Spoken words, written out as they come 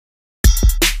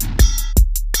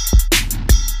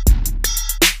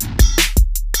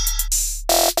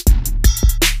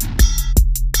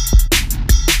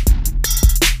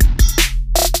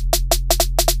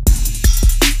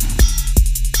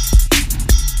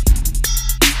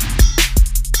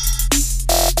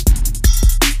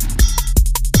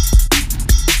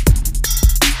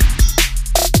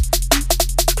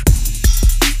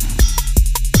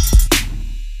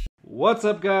What's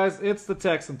up, guys? It's the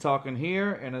Texan talking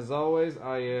here, and as always,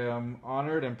 I am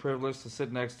honored and privileged to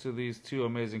sit next to these two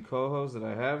amazing co-hosts that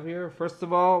I have here. First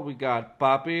of all, we got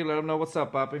Papi. Let them know what's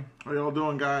up, Papi. How y'all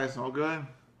doing, guys? All good?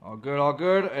 All good, all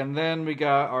good. And then we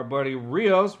got our buddy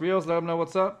Rios. Rios, let them know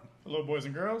what's up. Hello, boys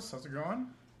and girls. How's it going?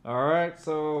 All right,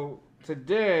 so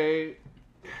today,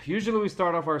 usually we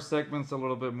start off our segments a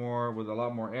little bit more with a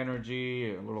lot more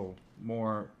energy, a little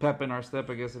more pep in our step,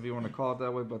 I guess, if you want to call it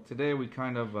that way. But today we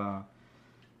kind of,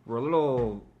 we're a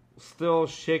little still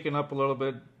shaken up a little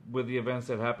bit with the events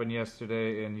that happened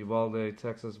yesterday in Uvalde,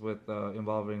 Texas, with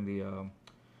involving the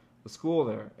school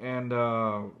there. And,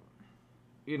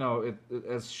 you know, it,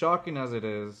 as shocking as it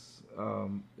is,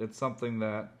 it's something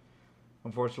that,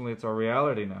 unfortunately, it's our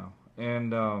reality now.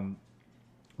 And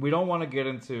we don't want to get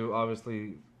into,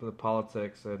 obviously, the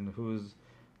politics and who's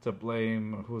to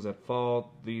blame, who's at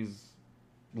fault, these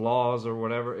laws or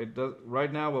whatever. It does.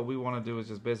 Right now, what we want to do is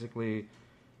just basically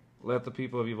let the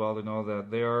people of Uvalde know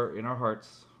that they are in our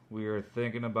hearts. We are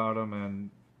thinking about them, and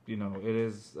you know, it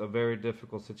is a very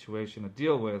difficult situation to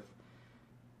deal with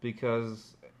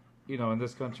because, you know, in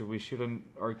this country,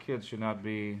 our kids should not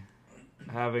be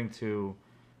having to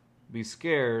be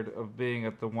scared of being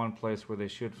at the one place where they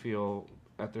should feel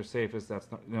at their safest.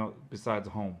 That's not, you know, besides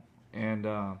home. And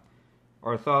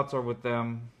our thoughts are with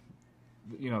them,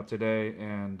 you know, today,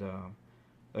 and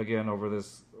again over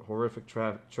this horrific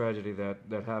tragedy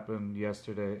that happened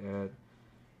yesterday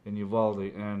in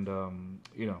Uvalde. And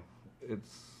you know,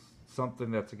 it's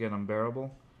something that's, again,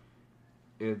 unbearable.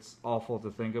 It's awful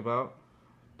to think about,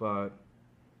 but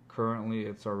currently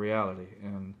it's our reality,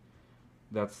 and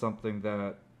that's something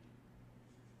that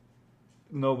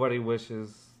nobody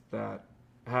wishes that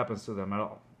happens to them at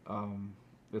all.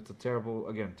 It's a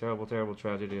terrible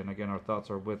tragedy, and again, our thoughts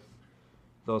are with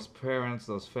those parents,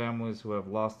 those families who have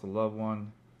lost a loved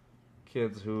one,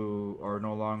 kids who are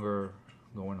no longer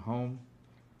going home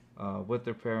with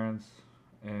their parents,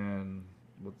 and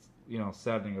what's, you know,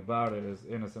 saddening about it is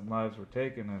innocent lives were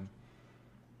taken, and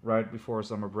right before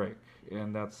summer break,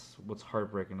 and that's what's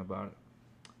heartbreaking about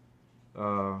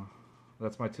it.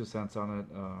 That's my 2 cents on it,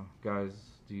 guys.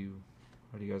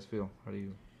 How do you guys feel?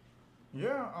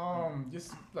 Yeah,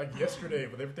 just like yesterday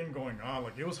with everything going on,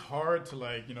 like it was hard to,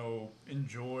 like, you know,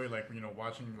 enjoy, like, you know,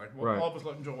 watching, like, well, Right. all of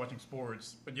us enjoy watching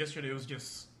sports, but yesterday it was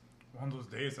just one of those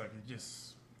days, like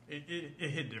it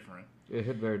hit different. It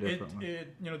hit very differently.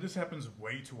 It you know, this happens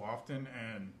way too often,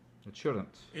 and It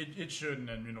shouldn't. it shouldn't,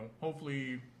 and you know,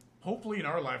 hopefully in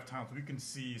our lifetimes we can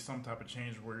see some type of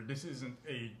change where this isn't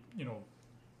a, you know,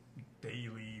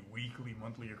 daily, weekly,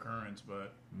 monthly occurrence,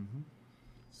 but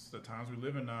it's the times we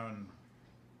live in now, and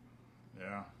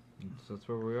yeah. So that's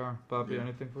where we are. Bobby, Yeah.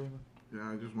 anything for you?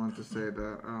 Yeah, I just wanted to say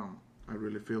that I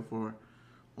really feel for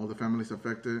all the families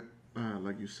affected.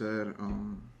 Like you said,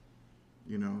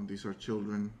 you know, these are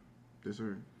children. These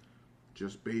are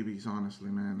just babies, honestly,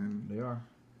 man. And They are.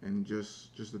 and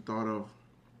just the thought of,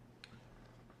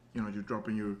 you know, you're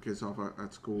dropping your kids off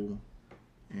at school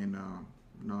and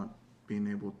not being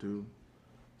able to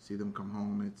see them come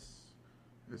home. It's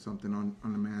something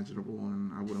unimaginable,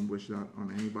 and I wouldn't wish that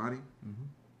on anybody.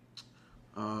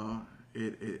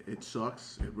 It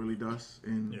sucks. It really does.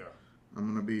 And Yeah. I'm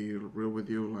gonna be real with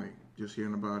you. Like, just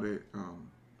hearing about it,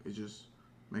 it just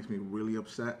makes me really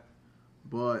upset.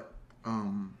 But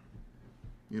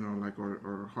you know, like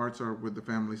our hearts are with the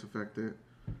families affected.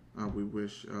 We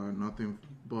wish nothing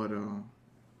but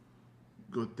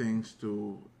good things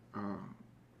to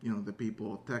you know, the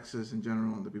people of Texas in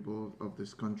general, and the people of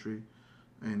this country.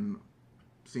 And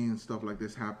seeing stuff like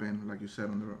this happen, like you said,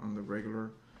 on the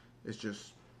regular, it's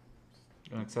just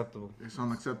Unacceptable. it's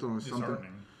unacceptable. It's something,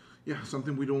 Disheartening. yeah,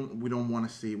 something we don't want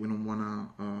to see. We don't want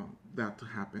that to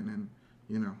happen. And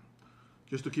you know,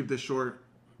 just to keep this short,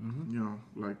 you know,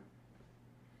 like,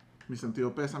 mi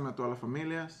sentido pésame a todas las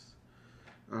familias.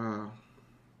 I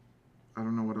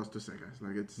don't know what else to say, guys.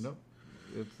 Like, it's Nope.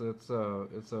 It's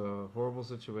a horrible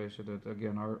situation. That,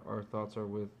 again, our thoughts are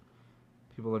with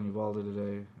people in Uvalde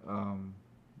today,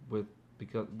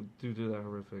 because due to that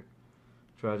horrific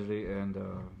tragedy, and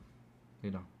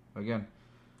you know, again,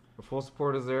 our full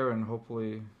support is there, and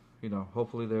hopefully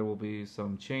there will be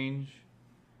some change,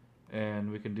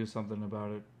 and we can do something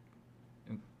about it,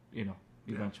 and, you know,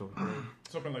 eventually.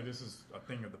 Something like this is a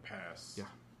thing of the past. Yeah.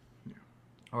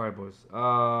 All right, boys.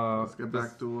 let's get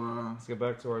back to Let's get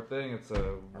back to our thing. It's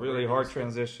a really hard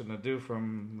transition to do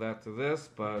from that to this,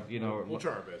 but you know, We'll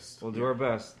try our best. we'll do our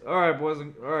best. All right, boys.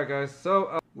 All right, guys.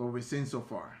 So, what we've seen so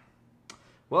far.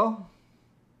 well,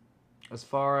 as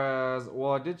far as,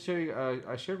 well, I did show you.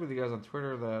 I shared with you guys on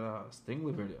Twitter that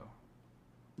Stingley video.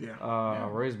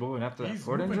 Where he's moving after that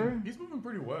foot moving, injury. He's moving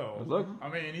pretty well. Look, I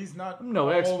mean, he's not no all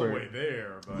expert. the way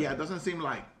there, but Yeah, it doesn't seem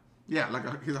like he's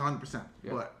 100%.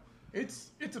 Yeah. But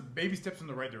it's a baby steps in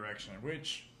the right direction.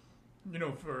 Which,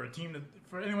 for a team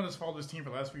for anyone that's followed this team for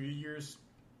the last few years,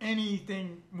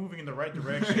 anything moving in the right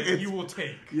direction, you will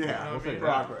take. yeah, You know what I mean?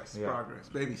 progress, Yeah. progress,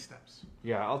 baby steps.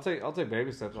 Yeah, I'll take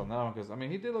baby steps on that one because I mean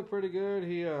he did look pretty good.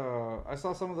 He I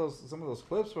saw some of those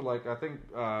clips where like I think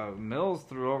Mills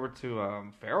threw over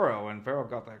to Farrow and Farrow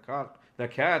got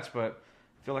that catch, but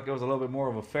I feel like it was a little bit more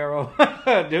of a Farrow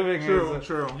doing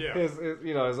True. Yeah. his But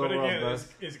overall again,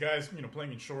 best. it's guys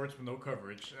playing in shorts with no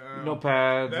coverage. No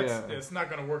pads. It's not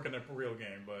going to work in a real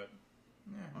game, but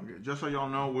Okay, just so y'all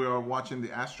know, we are watching the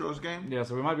Astros game. Yeah,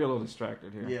 so we might be a little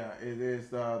distracted here. Yeah, it is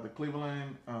the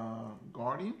Cleveland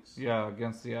Guardians. Yeah,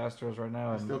 against the Astros right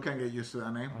now. And Still can't get used to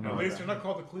that name. I know. at least they're not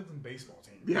called the Cleveland baseball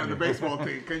team. Yeah, the baseball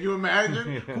team. Can you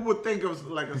imagine? Who would think of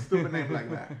like a stupid name like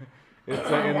that? it's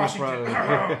in Washington.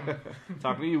 the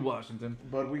talking to you, Washington.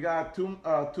 But we got two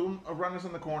runners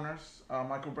in the corners.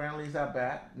 Michael Brantley's at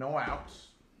bat, no outs,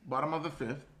 bottom of the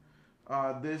fifth.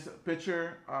 This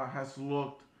pitcher has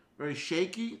looked very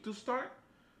shaky to start,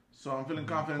 so I'm feeling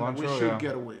confident that we Quantrill, should yeah.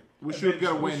 get a win. We should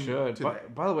get a We win should. today.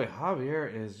 By the way,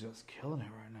 Javier is just killing it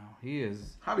right now. He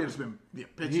is. Javier's been He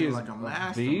pitching is like a a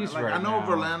master. beast Like, right I know now.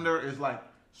 Verlander is like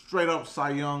straight up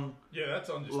Cy Young Yeah, that's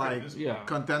undisputed. like Yeah.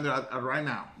 contender at right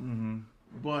now. Mm-hmm.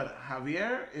 But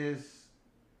Javier is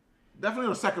definitely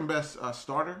the second best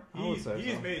starter. I would say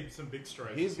He's so. made some big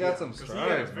strides. He's this got year, some 'cause He had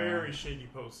a strides, very man. shaky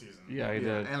postseason. Yeah, he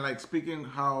did. And like speaking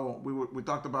how we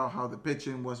talked about how the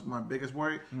pitching was my biggest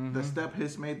worry. Mm-hmm. The step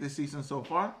he's made this season so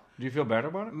far Do you feel better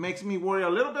about it? makes me worry a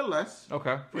little bit less.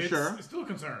 Okay. For sure. It's still a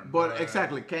concern. But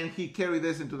exactly, can he carry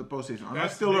this into the postseason? I know it's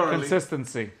That's still the early.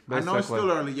 Consistency. I know it's basically.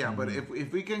 still early, yeah. But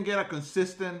if we can get a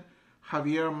consistent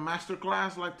Javier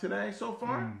masterclass like today so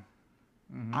far,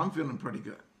 I'm feeling pretty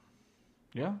good.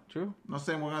 Yeah, true. Not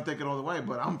saying we're gonna take it all the way,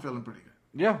 but I'm feeling pretty good.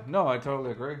 Yeah, no, I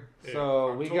totally agree. Yeah,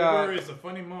 So we October got. is a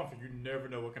funny month, and you never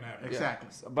know what can happen. Exactly.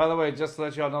 By the way, just to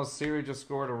let y'all know, Siri just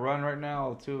scored a run right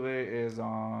now. Altuve is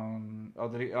on.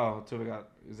 Altuve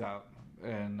is out,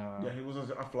 and Yeah, he was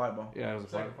a fly ball. yeah, it was a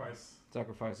Sacrifice.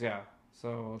 sacrifice. Yeah.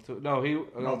 So No,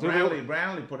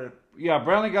 Brantley put it. Yeah,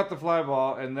 Brantley got the fly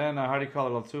ball, and then how do you call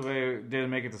it? Altuve didn't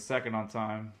make it to second on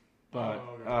time, but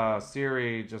Oh, okay.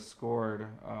 Siri just scored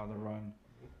the run.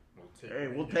 Hey,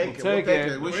 we'll We'll take it. take it.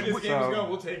 We The way should. this We, game is so- going,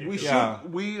 we'll take it. we Yeah.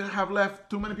 should. We have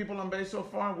left too many people on base so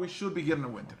far. We should be getting a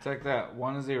win today. Take that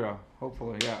 1-0,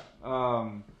 hopefully.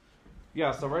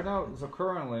 Yeah. So right now,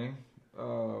 currently,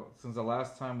 since the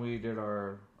last time we did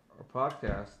our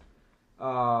podcast, the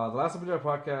last time we did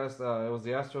our podcast, it was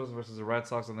the Astros versus the Red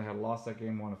Sox, and they had lost that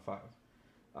game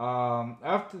 1-5.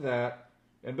 After that,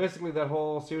 and basically that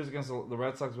whole series against the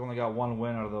Red Sox, we only got one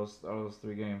win out of those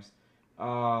 3 games.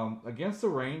 Against the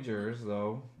Rangers,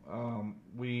 though,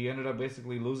 we ended up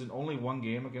basically losing only one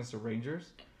game against the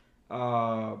Rangers,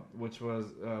 which was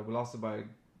we lost it by, it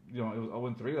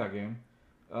was 0-3 that game.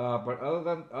 But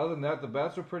other than that, the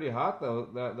bats were pretty hot though.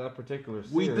 That particular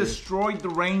series. We destroyed the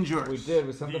Rangers. We did.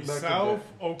 We sent The them back South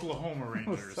to Oklahoma the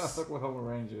Rangers. South Oklahoma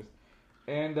Rangers.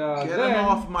 And Get then, them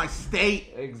off my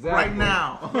state Exactly. right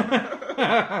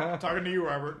now. Talking to you,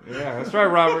 Robert. Yeah, that's right,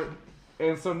 Robert.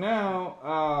 And so now,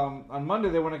 on Monday,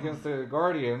 they went against the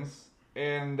Guardians,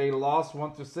 and they lost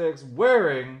 1-6,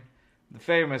 wearing the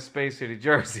famous Space City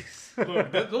jerseys.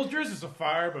 Look, those jerseys are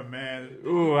fire, but man,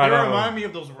 Ooh, they I know. remind me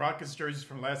of those Rockets jerseys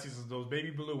from last season, those baby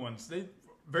blue ones. They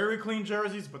very clean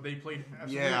jerseys, but they played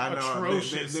absolutely Yeah, I know.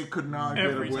 atrocious. They could not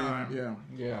every get a win. time. Yeah.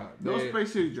 Yeah, Those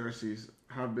Space City jerseys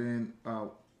have been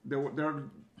they're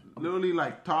literally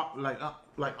like top like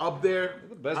up there.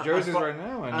 the best as jerseys far- right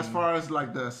now. As far as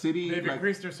like the city, They've like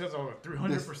increased their sales over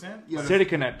 300%. yeah, City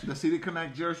Connect. the City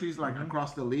Connect jerseys like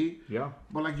across the league. Yeah,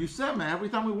 But like you said, man, every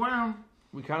time we wear them,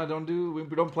 we kind of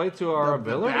we don't play to our the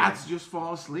ability. bats just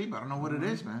fall asleep. I don't know what it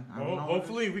is, man. I don't Well, know what it is.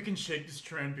 hopefully we can shake this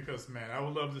trend because man, I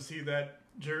would love to see that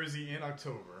jersey in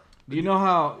October. You know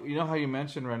how you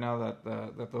mentioned right now that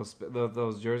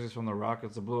those jerseys from the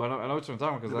Rockets, the blue. I know what you're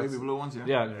talking about the because baby blue ones,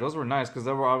 yeah, those were nice because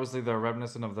they were obviously the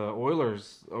reminiscent of the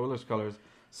Oilers colors.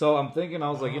 So I'm thinking, I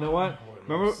was like, you know what?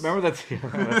 Remember that?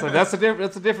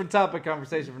 That's a different topic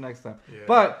conversation for next time. Yeah.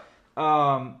 But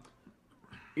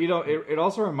it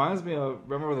also reminds me of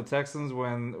remember the Texans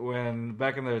when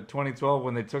back in the 2012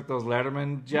 when they took those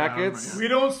Letterman jackets. We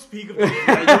don't speak of the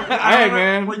Hey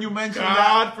man, When you mentioned that,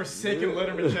 God-forsaken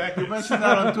Letterman jackets. you mentioned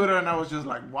that on Twitter, and I was just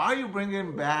like, why are you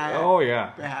bringing bad oh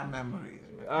yeah. memories?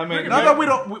 I mean, not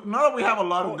that we have a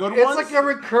lot of good it's ones. like a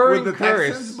recurring with the curse.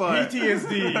 Texans, but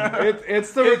PTSD.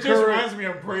 It's the It just recurring. reminds me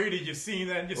of Brady. Just seeing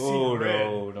that and just seeing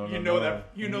red.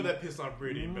 You know that pissed off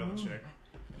Brady and Belichick.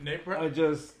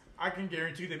 And I can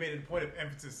guarantee they made it a point of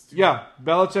emphasis. Yeah,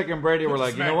 Belichick and Brady were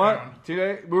like, you know what? Smackdown.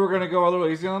 Today we were gonna go a little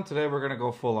easy on them. Today we're gonna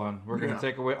go full on. We're gonna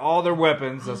take away all their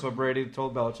weapons. That's what Brady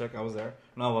told Belichick. I was there.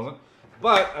 No, I wasn't.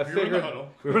 But I figured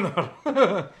we were in the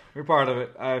huddle. We're part of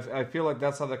it. I feel like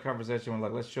that's how the conversation went.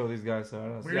 Like, let's show these guys.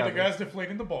 We're the guys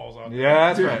deflating the balls out there.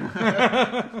 Yeah, that's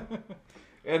right.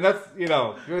 And that's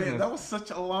goodness. man, that was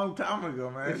such a long time ago,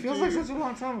 man. It feels like such a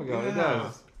long time ago. Yeah. It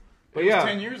does. But It was yeah,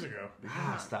 10 years ago.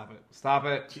 Stop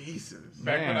it. Jesus.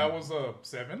 Back when Man. I was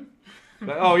 7.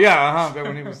 Oh yeah, back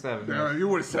when he was 7. Damn, you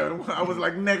were 7. I was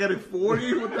like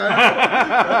 -40. What the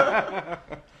hell?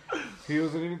 He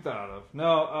wasn't even thought of.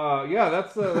 No, yeah,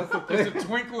 that's the thing. There's a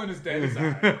twinkle in his daddy's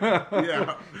eye.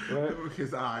 Yeah, Right?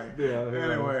 his eye.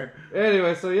 Yeah.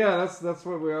 Anyway, so yeah, that's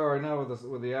where we are right now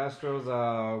with the Astros.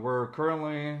 We're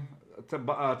currently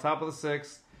top of the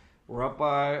 6th. We're up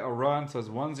by a run, so it's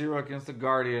 1-0 against the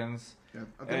Guardians. Yeah,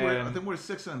 I think we're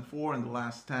 6-4 in the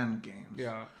last 10 games.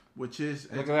 Yeah. Which is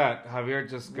Look at that. Javier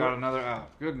just got another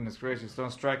out. Goodness gracious,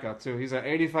 don't strike out too. He's at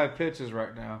 85 pitches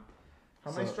right now.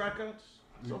 How many strikeouts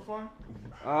so far?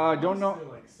 I don't know. Still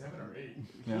like 7 or 8.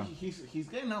 Yeah. He's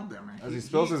getting up there, man. As he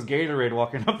spills his Gatorade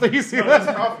walking up there, you see No, that?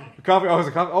 that's coffee. Coffee. Oh, it's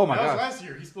a coffee. Oh my That was god. last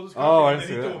year. He spilled his Oh, coffee I and then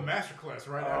see he that. threw a masterclass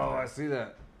right Oh, I after. see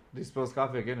that. He spills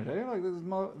coffee again today. Like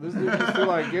this dude just feel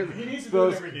like He needs to do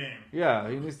it every game. Yeah,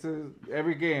 he needs to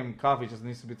every game. Coffee just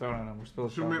needs to be thrown at him. We're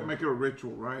spills Should coffee. make it a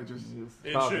ritual, right? Just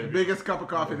It coffee. should be. biggest cup of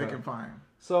coffee they can find.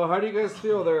 So how do you guys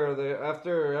feel? They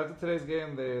after today's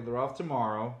game, they're off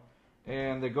tomorrow,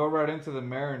 and they go right into the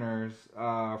Mariners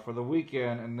for the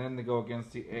weekend, and then they go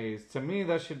against the A's. To me,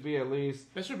 that should be at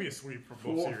least. That should be a sweep for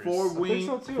both series.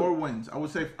 so, too. 4 wins. I would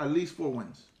say at least 4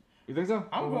 wins. You think so?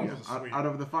 I'm going Yeah, for the sweep. out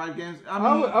of the 5 games. I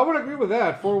I mean, would agree with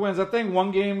that. 4 wins. I think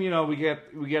one game, we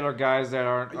get our guys that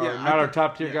are not our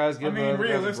top tier guys. I Give mean, the guys a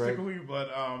break. realistically, but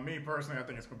me personally, I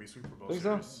think it's going to be sweep for both Think so?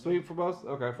 series. Sweep for both?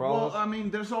 Okay, for all well, of us. I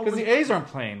mean, there's always Because the A's aren't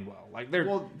playing well. Like they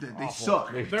they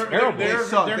suck. They're They're- terrible. They they're-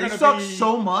 suck. they're They gonna suck be-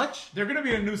 so much. They're going to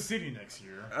be a new city next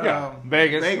year. Yeah,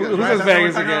 Vegas. Vegas. Who Right? says That's what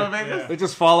Vegas we're talking again? about, Vegas? Yeah. They're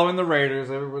just following the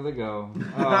Raiders everywhere they go.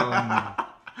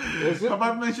 It's just, Have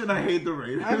I mentioned I hate the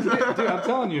Raiders? dude, I'm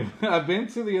telling you, I've been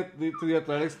to the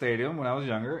athletic stadium when I was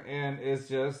younger, and it's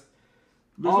just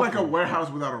There's like a awful.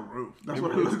 warehouse without a roof. That's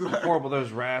what it looks like. horrible.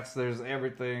 There's rats. There's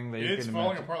everything that you It's can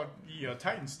falling imagine. apart like the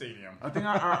Titans Stadium. I think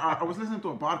I was listening to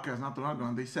a podcast not too long ago,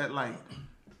 and they said like,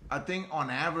 I think on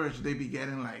average they be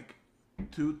getting like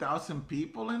 2,000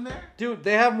 people in there. Dude,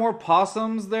 they have more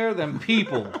possums there than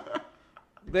people.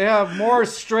 They have more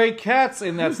stray cats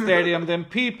in that stadium than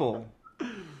people.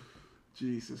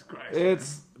 Jesus Christ.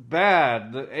 It's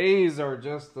bad. The A's are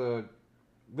just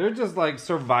they're just like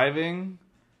surviving.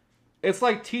 It's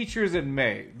like teachers in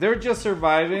May. They're just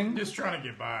surviving. Just trying to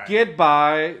get by. Get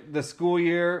by the school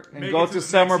year and Make go it to to the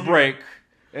summer next year. break.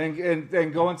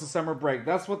 And go into summer break.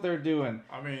 That's what they're doing.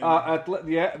 I mean,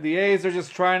 The A's are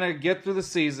just trying to get through the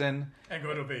season and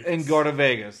go to Vegas. and go to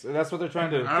Vegas. That's what they're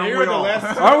trying to do. Aren't They we were the all?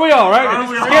 last. Aren't we all, right? Aren't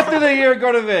we Just all? get through the year and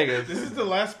go to Vegas. This is the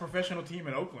last professional team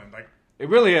in Oakland. Like It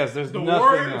really is. There's the nothing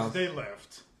Warriors, else. they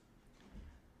left.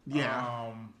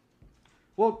 Yeah.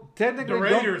 Well, technically, The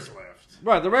Raiders left.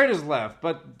 Right, the Raiders left,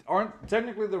 but aren't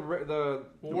technically the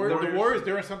Warriors,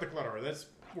 they're in Santa Clara.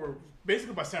 We're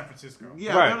basically by San Francisco.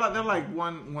 Yeah, Right. they're like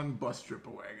one bus trip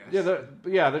away, I guess.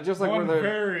 they're just like One where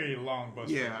they're. very long bus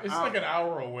Yeah, trip. It's like an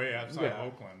hour away outside of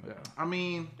Oakland. Yeah. I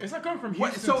mean, It's not coming from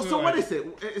what, Houston. so to, so like, what is it?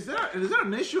 Is there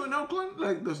an issue in Oakland?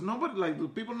 Like, does nobody do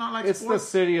people not like It's the sports?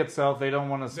 city itself. They don't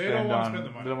want to They spend don't wanna on. spend the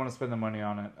money. They don't want to spend the money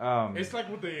on it. It's like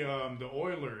with the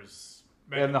Oilers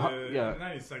back And in the- the yeah.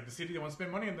 90s. Like the city didn't want to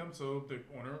spend money on them, so the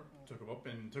owner took them up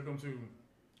and took them to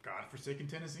godforsaken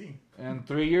Tennessee. And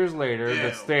 3 years later, Ew.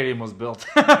 the stadium was built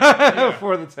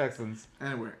for the Texans.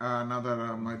 Anyway, now that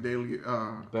my daily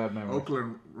Bad memory.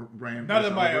 Oakland rant Now is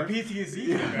that my over. PTSD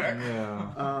came back.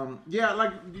 Yeah.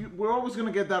 like we're always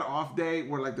gonna get that off day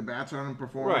where like the bats aren't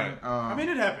performing. Right. I mean,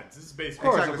 it happens. This is baseball.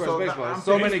 Of course, Exactly. of course, So baseball. I'm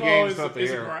So many Baseball games is- throughout the is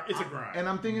a year. grind. It's a grind. and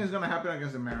I'm thinking it's gonna happen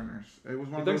against the Mariners. It was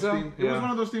one of You those think so? teams. It was Yeah. one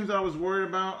of those teams that I was worried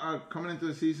about coming into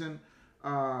the season.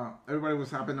 Everybody was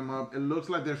hyping them up. It looks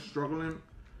like they're struggling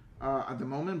at the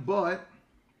moment, but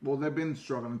they've been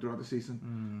struggling throughout the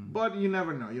season. But you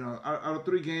never know. You know, out of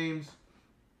 3 games,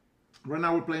 right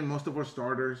now we're playing most of our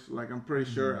starters. Like I'm pretty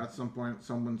sure at some point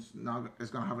someone's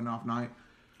is gonna have an off night.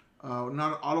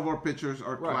 Not all of our pitchers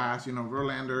are Right. class. You know,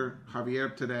 Verlander,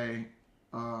 Javier today.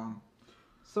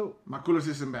 So My coolest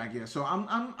isn't back yet. So I'm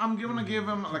gonna give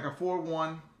him like a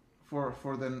 4-1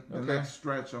 for the next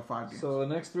stretch of 5 games. So the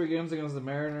next 3 games against the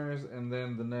Mariners, and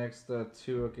then the next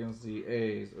 2 against the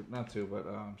A's. Or not 2, but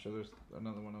I'm sure there's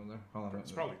another one over there. Hold on.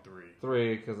 It's probably 3.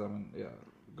 3, because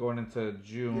going into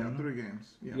June. Yeah, 3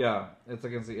 games. Yeah, it's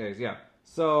against the A's. Yeah.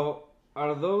 So out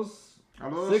of those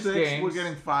 6 games, we're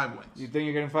getting 5 wins. You think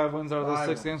you're getting 5 wins out of those 6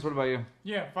 wins. games? What about you?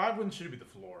 Yeah, 5 wins should be the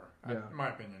floor, Yeah. in my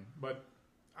opinion. But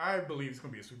I believe it's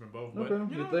going to be a sweep in both. But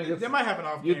Okay. you know, they might have an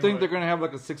off game. You think but they're going to have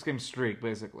like a 6-game streak,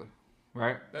 basically,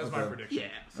 right? That's my prediction.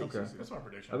 Yeah. Okay. That's my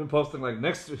prediction. I've been posting like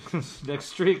next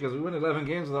streak because we win 11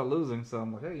 games without losing. So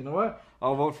I'm like, hey, you know what?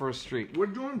 I'll vote for a streak. We're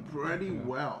doing pretty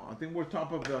well. I think we're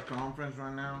top of the conference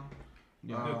right now.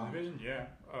 The division, yeah.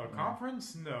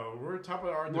 Conference, no. We're top of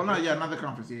our division. Well, not the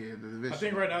conference. Yeah, the division. I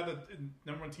think right now the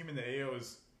number 1 team in the AL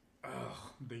is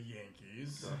the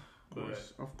Yankees.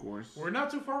 Of course. We're not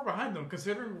too far behind them,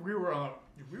 considering we were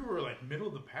like middle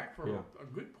of the pack for a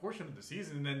good portion of the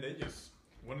season, and then they just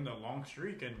went in a long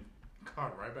streak and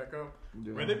caught right back up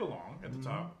where they belong at the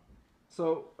top.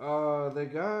 So they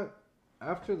got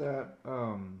after that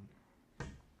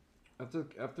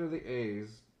after the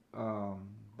A's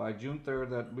by June 3rd,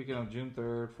 that weekend of June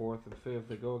 3rd, 4th, and 5th,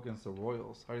 they go against the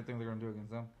Royals. How do you think they're going to do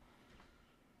against them?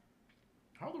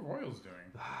 How are the Royals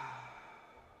doing?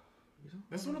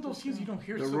 That's one of those teams you don't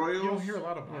hear. The Royals, you don't hear a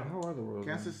lot about. Yeah, how are the Royals?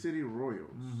 Kansas City Royals.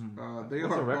 Mm-hmm. They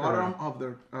What's are the record? bottom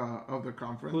of their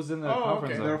conference. Who's in that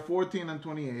conference? okay. They're 14 and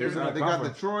 28. There's They that got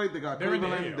conference. Detroit. They got They're in the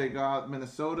Cleveland. AL. They got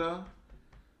Minnesota.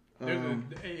 They're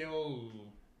the AL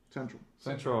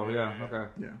Central. Yeah. Okay.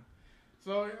 Yeah.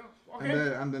 So okay.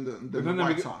 And then the And then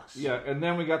White we, Sox. Yeah, and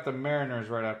then we got the Mariners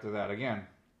right after that again.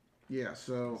 Yeah.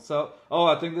 So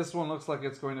I think this one looks like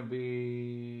it's going to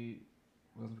be.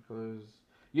 Because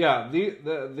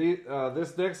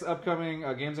this next upcoming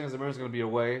games against the Mariners is going to be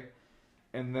away,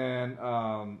 and then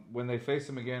when they face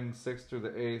them again 6th through the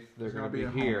 8th, they're going to be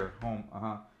here home.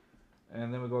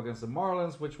 And then we go against the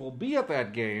Marlins, which will be at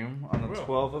that game on the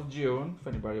 12th of June. If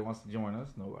anybody wants to join us,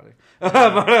 nobody.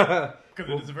 Because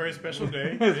it is a very special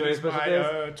day. It's a very It is special my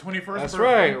day. 21st That's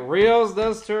birthday. right. Rios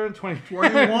does turn 21.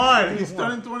 21. He's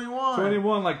turning 21.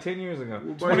 21 like 10 years ago.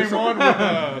 21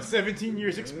 with 17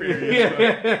 years experience.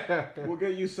 Yeah. We'll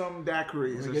get you some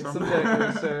daiquiris or Get some something.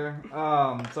 daiquiris, sir.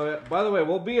 So, by the way,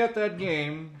 we'll be at that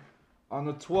game on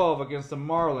the 12th against the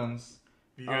Marlins.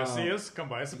 If you guys see us, come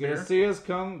buy us a You beer. guys see us,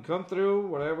 come through,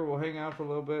 whatever. We'll hang out for a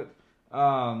little bit.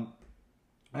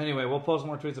 Anyway, we'll post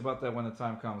more tweets about that when the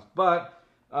time comes. But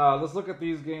let's look at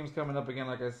these games coming up again.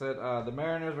 Like I said, the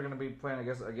Mariners are going to be playing. I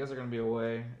guess they're going to be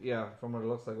away. Yeah, from what it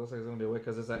looks like it's going to be away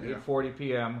because it's at 8:40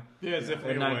 p.m. Yeah, it's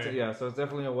definitely at away. Yeah, so it's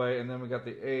definitely away. And then we got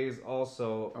the A's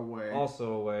also away.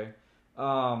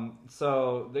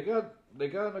 So they got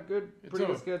a pretty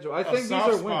good schedule. I think these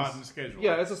are wins. In the schedule.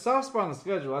 Yeah, it's a soft spot in the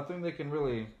schedule. I think they can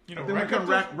really rack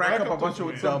up a bunch of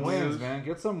get some W's. wins, man.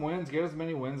 Get some wins. Get as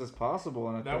many wins as possible,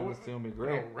 and I think this team will be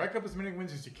great. Rack up as many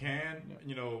wins as you can.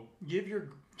 Give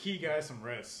your key guys some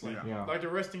rest. Like the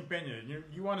resting Pena.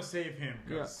 You want to save him.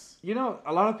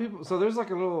 A lot of people. So there's like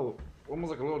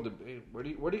almost like a little debate.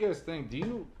 What do you guys think? Do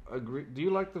you agree? Do you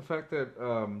like the fact that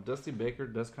Dusty Baker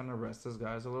does kind of rest his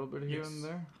guys a little bit here and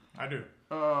there? I do.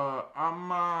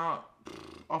 I'm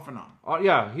off and on.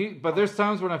 But there's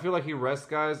times when I feel like he rests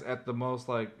guys at the most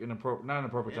like not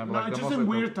inappropriate time, but like just the most in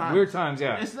weird times. Weird times,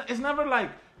 yeah. It's never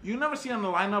like you never see on the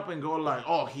lineup and go like,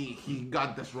 oh, he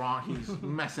got this wrong, he's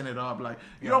messing it up. Like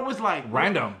you're always like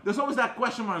random. There's always that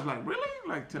question mark. Like really,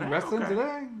 like today, resting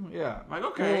today, yeah. Like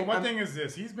okay. Well, my thing is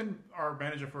this: he's been our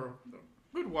manager for a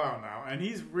good while now, and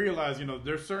he's realized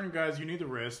there's certain guys you need to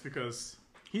rest because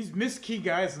he's missed key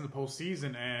guys in the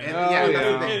postseason,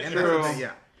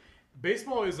 and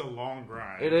baseball is a long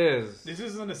grind. It is. This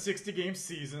isn't a 60-game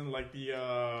season like the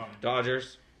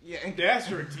Dodgers. Yeah, and the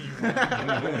Astros team.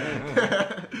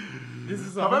 This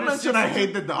is Have I mentioned I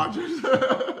hate the Dodgers?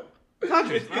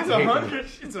 It's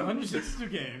 162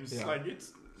 games. Yeah. Like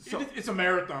it's a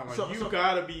marathon. Like you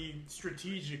gotta be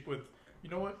strategic with. You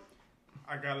know what?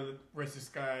 I gotta rest this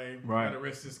guy. Right. I gotta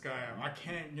rest this guy. I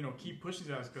can't, keep pushing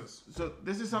guys because. So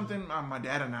this is something my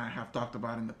dad and I have talked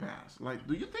about in the past. Like,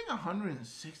 do you think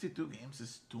 162 games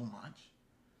is too much?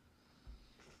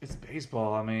 It's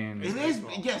baseball. I mean, it is.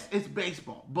 Yes, it's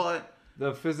baseball, but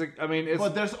the physics. I mean, it's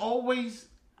but there's always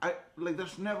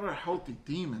there's never a healthy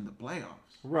team in the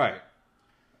playoffs. Right.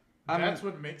 That's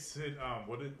what makes it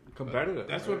competitive.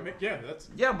 That's right? what makes that's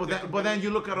But then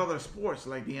you look at other sports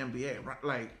like the NBA, right?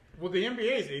 Like the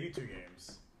NBA is 82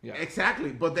 games. Yeah. Exactly,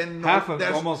 but then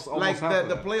almost like half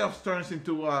the of playoffs turns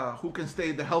into who can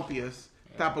stay the healthiest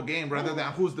type of game rather than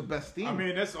who's the best team. I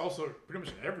mean, that's also pretty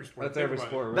much every sport. That's every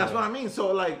sport. Really. That's what I mean.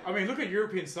 So like, I mean, look at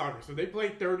European soccer. So they play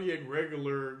 38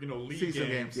 regular, league season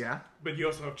games. yeah. But you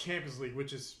also have Champions League,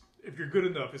 which is, if you're good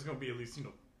enough, it's going to be at least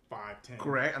 5, 10.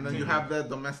 Correct. And then you have the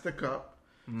domestic cup.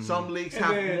 Mm-hmm. Some leagues and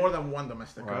have then, more than one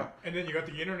domestic cup. And then you got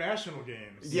the international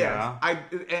games. Yes. Yeah.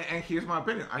 And here's my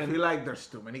opinion. I feel like there's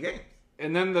too many games.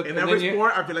 And then in every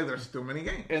sport, I feel like there's too many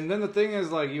games. And then the thing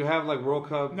is, like, you have like World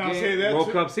Cup,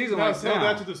 Cup season. Now say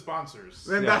that to the sponsors.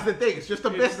 And that's the thing. It's just a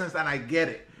business, and I get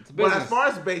it. But as far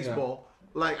as baseball,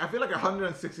 like, I feel like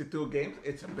 162 games,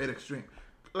 it's a bit extreme.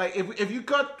 Like, if you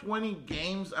cut 20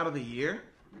 games out of the year,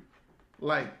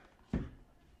 like,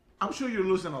 I'm sure you're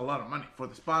losing a lot of money for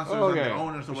the sponsors and the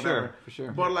owners or whatever. For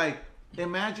sure. But like,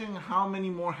 imagine how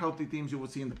many more healthy teams you would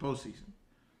see in the postseason.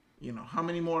 How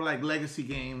many more like legacy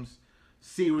games.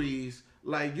 Series,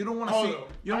 like you don't want to see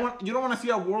you don't want to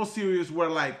see a World Series where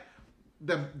like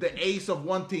the ace of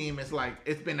one team is like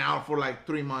it's been out for like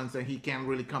 3 months and he can't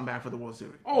really come back for the World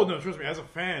Series. Oh no, trust me, as a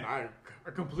fan, I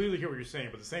completely hear what you're saying,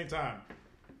 but at the same time,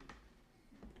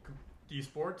 these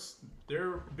sports,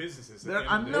 they're businesses.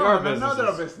 I know they're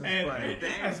a business. And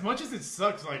as much as it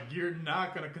sucks, like you're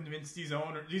not gonna convince these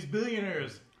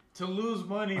billionaires to lose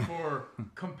money for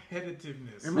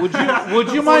competitiveness.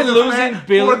 Would you mind losing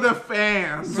billions for the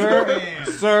fans,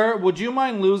 sir? Would you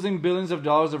mind losing billions of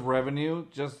dollars of revenue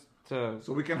just so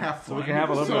we can have fun? So we can have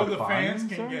a little bit of fun. So the fans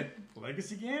can get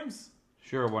legacy games.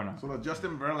 Sure, why not? So that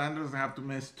Justin Verlander doesn't have to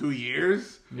miss 2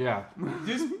 years. Yeah,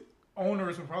 these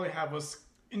owners would probably have us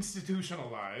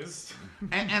institutionalized,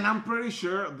 and I'm pretty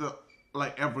sure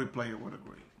like every player would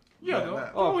agree. Yeah,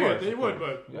 they would.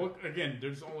 But again,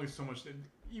 there's only so much.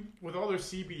 With all their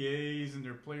CBAs and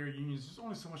their player unions, there's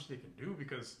only so much they can do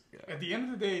because at the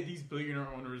end of the day, these billionaire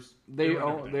owners they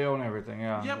own everything.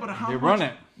 Yeah, yeah, but run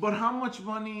it. But how much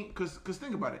money? Because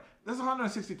think about it. There's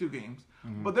 162 games,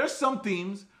 but there's some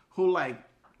teams who like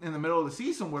in the middle of the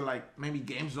season where like maybe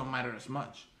games don't matter as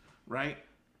much, right?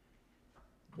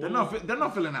 They're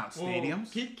not filling out stadiums.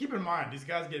 Keep in mind, these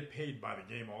guys get paid by the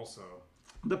game also.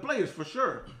 The players for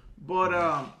sure, but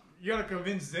you gotta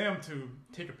convince them to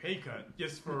take a pay cut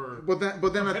just for. But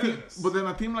then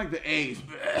a team like the A's,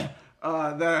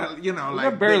 that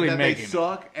they're barely making they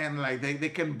suck and like they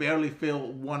can barely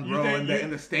fill one row in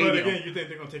the stadium. But again, you think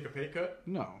they're gonna take a pay cut?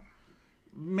 No.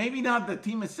 Maybe not the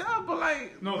team itself, but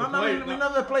like not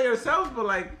the player itself, but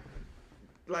like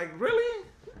really,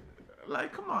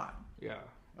 like come on. Yeah.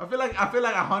 I feel like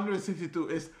 162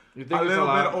 is a little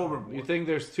bit overboard. You think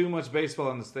there's too much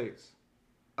baseball in the States?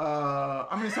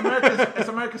 I mean, it's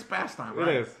America's pastime, right?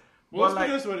 It is. Well, like,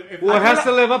 it has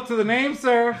to live up to the name,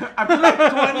 sir. I feel like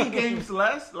 20 games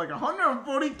less, like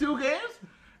 142 games,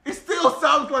 it still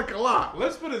sounds like a lot.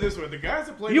 Let's put it this way: the guys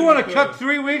that played. You want to cut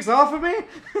 3 weeks off of me?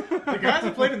 The guys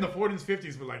that played in the 40s and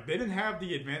 50s, but like they didn't have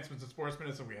the advancements in sports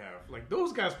medicine we have. Like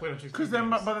those guys played on 60 because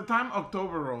then by the time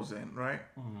October rolls in, right?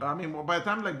 I mean, by the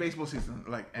time like baseball season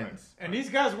like ends, and these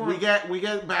guys were we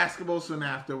get basketball soon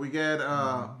after. We get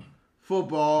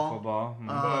football.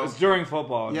 It's during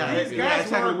football. Yeah,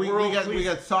 exactly. We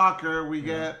get soccer. We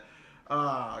get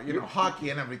hockey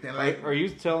and everything. Like, are you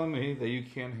telling me that you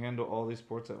can't handle all these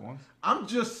sports at once? I'm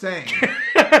just saying.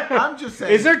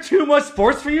 Is there too much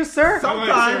sports for you, sir?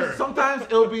 Sometimes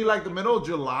it'll be like the middle of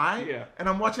July, and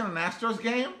I'm watching an Astros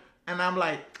game, and I'm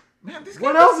like, man, this game.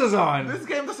 What else is on? This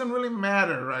game doesn't really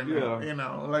matter right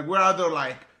now. Like we're either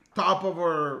like top of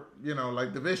our,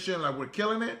 like division, like we're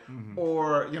killing it,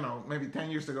 or maybe 10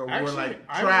 years ago we were like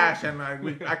trash and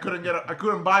I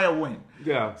couldn't buy a win.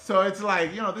 Yeah. So it's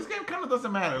like this game kind of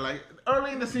doesn't matter. Like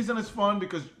early in the season is fun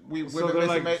because we're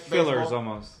like fillers baseball.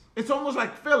 almost. It's almost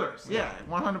like fillers. Yeah,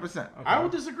 100%. Okay. I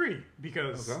would disagree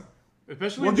because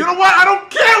especially. Well, you know what? I don't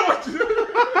care what you.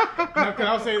 Now, can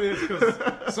I say this?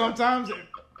 Because sometimes.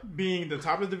 Being the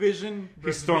top of the division,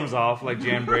 he storms off like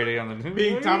Jan Brady on the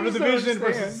being top of the division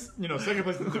versus second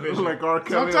place in the division. Like R.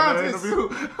 Kelly sometimes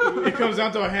it comes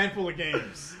down to a handful of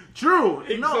games. True.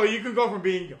 So you can go from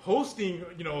being hosting,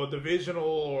 a divisional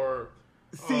or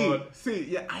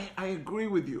yeah, I agree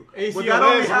with you.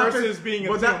 ACLS versus being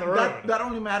a team on the road. That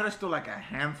only matters to like a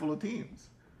handful of teams.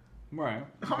 Right.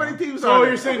 How many teams are there?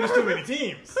 You're saying there's too many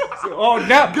teams. No.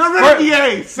 Get rid of the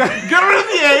A's. Get rid of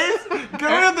the A's. Get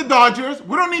rid of the Dodgers.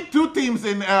 We don't need 2 teams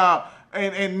in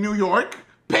New York.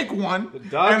 Pick one. The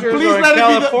Dodgers are in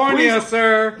California,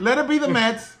 sir. Let it be the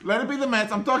Mets.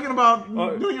 I'm talking about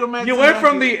New York Mets. You went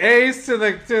from the A's to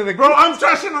the. Bro, I'm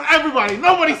trashing on everybody.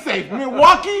 Nobody's safe.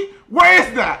 Milwaukee, where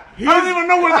is that? I don't even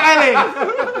know where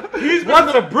LA is.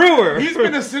 What's a Brewer? He's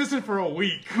been a citizen for a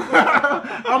week.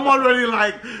 I'm already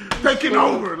like taking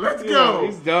over. Let's go.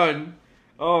 He's done.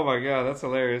 Oh my god, that's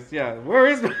hilarious. Yeah, where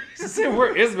is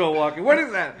Milwaukee? What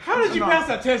is that? How did you pass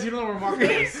that test? You don't know where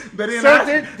Milwaukee is. They didn't Sir,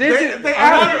 ask, they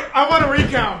asked, I want to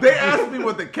recount. they asked me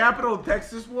what the capital of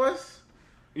Texas was.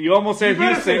 You almost said You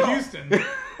better Houston. say Houston.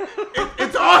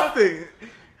 It's Austin.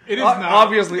 It is not.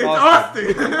 Obviously, It's Austin.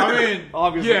 Austin. I mean,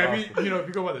 Obviously yeah. Austin. If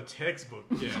you go by the textbook,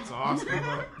 yeah, it's Austin.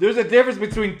 But There's a difference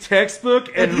between textbook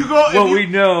and If we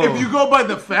know. If you go by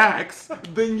the facts,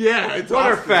 then yeah, it's What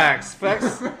are Austin. facts?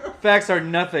 Facts are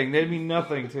nothing. They mean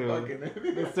nothing to Fucking-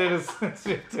 it's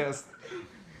a test.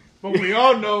 but we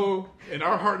all know in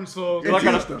our heart and soul, It's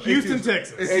Houston. Houston, It's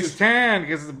Texas. It's 10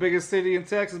 because it's the biggest city in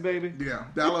Texas, baby. Yeah,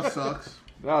 Dallas sucks.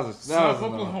 South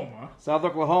Oklahoma. South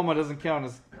Oklahoma doesn't count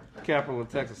as capital of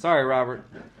Texas. Sorry, Robert.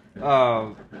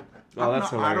 Oh, that's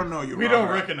hilarious. I don't know you. We Robert. don't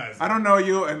recognize I it. don't know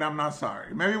you, and I'm not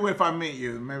sorry. Maybe if I meet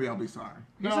you, maybe I'll be sorry.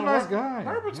 He's a nice Rob- guy.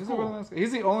 Robert's He's a cool. really nice guy.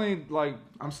 He's the only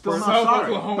I'm still not South sorry.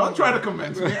 Oklahoma. Don't try to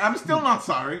convince me. I'm still not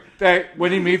sorry. that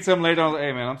when he meets him later on,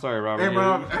 hey man, I'm sorry, Robert.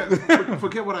 Hey, bro,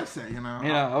 forget what I say. You know.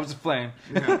 I was just playing.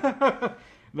 Yeah.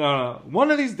 No.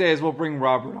 One of these days we'll bring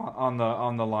Robert on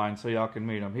the line so y'all can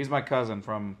meet him. He's my cousin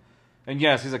from, and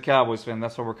yes, he's a Cowboys fan.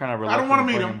 That's why we're kind of I reluctant. don't want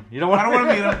to meet bring him. You don't want? I don't want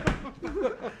to meet him.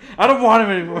 I don't want him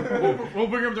anymore. We'll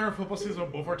bring him during football season.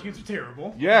 Both our teams are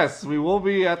terrible. Yes, we will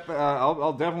be at.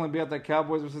 I'll definitely be at that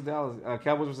Cowboys versus Dallas,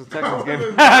 Cowboys versus Texans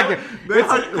game. How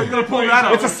you gonna pull that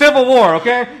off? It's a civil war,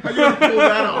 okay? How you gonna pull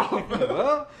that off?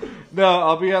 Well, no,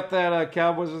 I'll be at that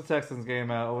Cowboys versus Texans game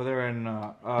over there in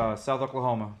South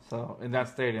Oklahoma. So in that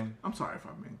stadium. I'm sorry if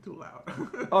I'm being too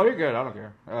loud. Oh, you're good. I don't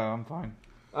care. I'm fine.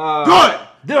 Good.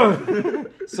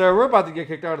 Dude, sir, we're about to get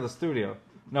kicked out of the studio.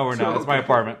 No, we're not. It's my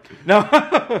apartment.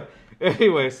 No.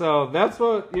 Anyway, so that's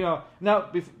what Now,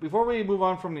 before we move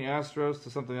on from the Astros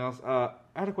to something else, I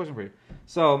had a question for you.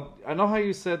 So I know how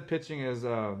you said pitching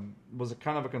was a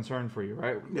kind of a concern for you,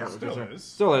 right? Yeah,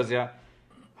 Still is, yeah.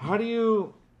 How do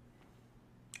you?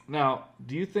 Now,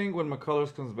 do you think when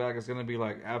McCullers comes back, it's going to be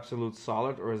like absolute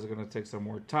solid, or is it going to take some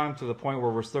more time to the point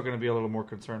where we're still going to be a little more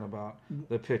concerned about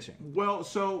the pitching? Well,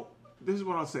 so this is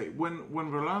what I'll say. When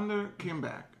Verlander came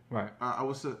back, right, I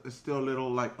was still a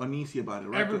little like uneasy about it.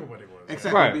 Right? Everybody was.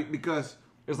 Exactly, Right. because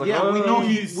it's like, we know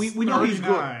he's we know he's good.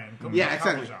 39, coming Yeah, from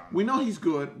exactly. Tommy John. We know he's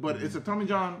good, but it's a Tommy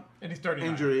John And he's 39.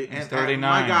 injury, He's and 39.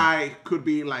 my guy could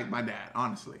be like my dad,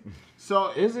 honestly.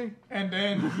 So is he? And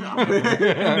then, Right? what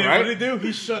did he do?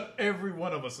 He shut every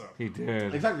one of us up. He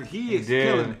did. exactly, he is did.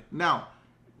 killing it. Now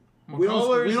we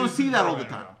McCullers don't is see that all the Verlander.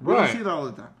 time. We Right. don't see that all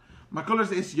the time.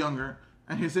 McCullers is younger,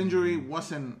 and his injury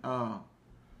wasn't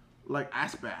like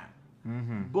as bad,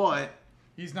 but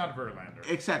He's not Verlander.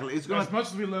 exactly, it's gonna As much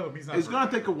as we love him, he's not. It's going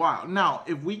Verlander. to take a while. Now,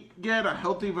 if we get a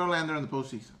healthy Verlander in the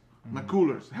postseason,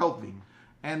 McCullers healthy,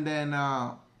 and then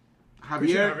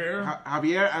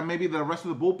Javier, and maybe the rest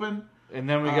of the bullpen. And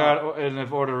then we got, and if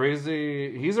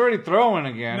Odorizzi, he's already throwing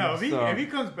again. No, so. if he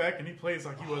comes back and he plays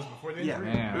like he was before the Yeah.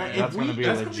 injury, Man, Like, that's if going to we- be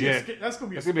that's legit. that's gonna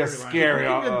be a That's gonna be a scary scary.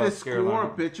 line. If we get this scary score line.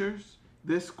 of pitchers,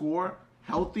 this score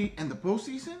healthy in the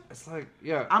postseason, It's like,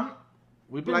 yeah, I'm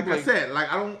we've been like I said, like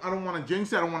I don't want to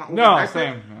jinx it. I don't want to No, overhype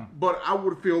same, it, yeah. but I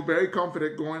would feel very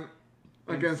confident going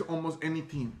against almost any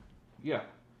team yeah.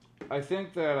 I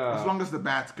think that as long as the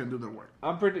bats can do their work.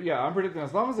 I'm predicting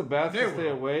as long as the bats They can stay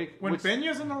will. awake. When which-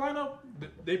 Peña's in the lineup,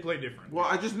 they play different. Well,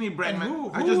 I just need And Bregman.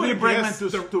 I who just would need have Bregman guessed to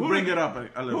who bring would- it up a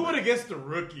little Who would bit. have guessed the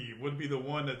rookie would be the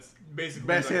one that's basically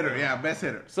Best like hitter, yeah, best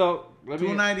hitter. so let me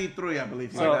 293, I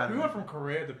believe. So- Like We that. went from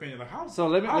Correa to Peña. Like how? So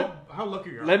let me- how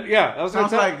lucky you are. I was gonna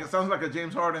Sounds like a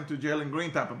James Harden to Jalen Green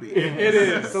type of beat. it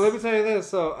is. So let me tell you this.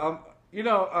 So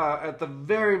at the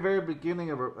very, very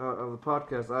beginning of the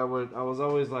podcast, I was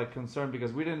always like concerned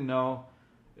because we didn't know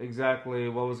exactly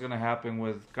what was going to happen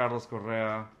with Carlos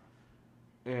Correa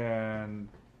and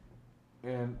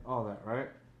all that, right?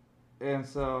 And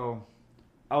so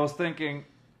I was thinking,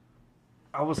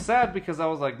 I was sad because I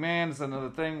was like, man, it's another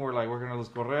thing where like we're going to lose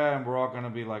Correa and we're all going to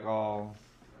be like all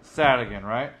sad again,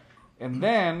 right? And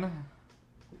then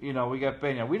we got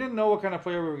Peña. We didn't know what kind of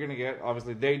player we were going to get.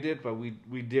 Obviously, they did, but we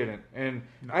didn't. And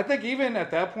I think even at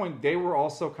that point, they were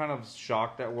also kind of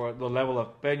shocked at the level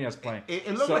of Peña's playing.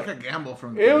 It looked like a gamble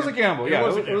from the It was a beginning. gamble, yeah.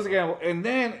 It was a gamble. And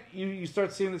then you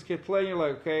start seeing this kid play, and you're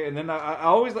like, okay. And then I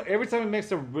always, every time he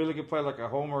makes a really good play, like a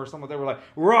homer or something,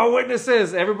 we're all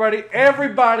witnesses. Everybody.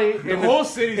 The whole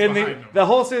city's behind him. The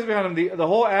whole city's behind him. The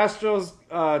whole Astros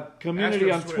community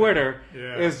Astros on Twitter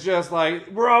Yeah. is just like,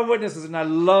 we're all witnesses, and I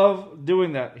love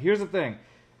doing that. Here's the thing.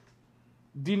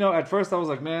 At first I was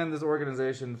like, man, this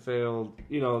organization failed,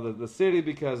 the city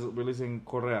because releasing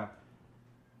Correa.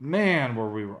 Man,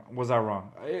 was I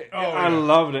wrong. I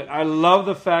loved it. I love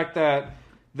the fact that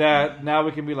now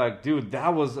we can be like, dude,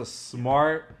 that was a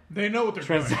smart They know what they're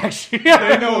transaction. doing.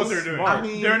 They know what they're doing. I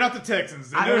mean, they're not the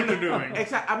Texans. They know what they're doing.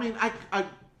 Exactly. I mean, I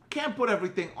can't put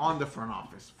everything on the front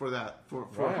office for that for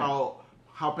Right.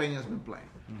 how Peña's been playing.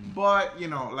 But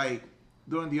like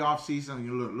during the off season,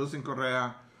 losing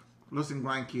Correa, losing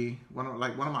Greinke, one of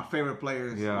my favorite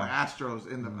players, like Astros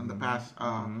in the past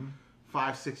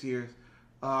 5-6 years.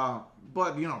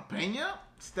 But Peña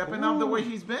stepping up the way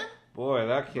he's been. Boy,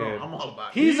 that kid. Bro, I'm all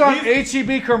about it. He's on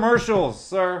HEB commercials,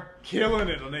 sir. Killing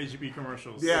it on HEB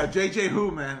commercials. Yeah, JJ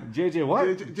who, man? JJ what?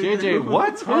 JJ JJ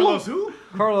what? Carlos who?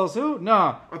 Carlos who?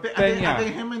 No. I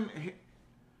think him and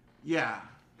yeah,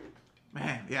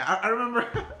 man. Yeah, I remember.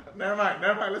 Never mind.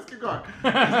 Let's keep going.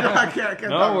 I can't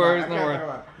No worries.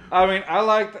 I mean, I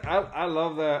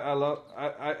love that.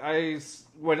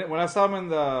 When I saw him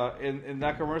in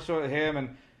that commercial, him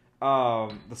and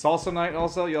the salsa night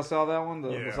also. Y'all saw that one, the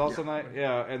salsa night,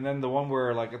 yeah. And then the one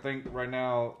where I think right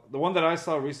now the one that I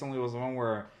saw recently was the one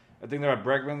where I think they're at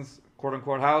Bregman's quote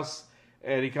unquote house.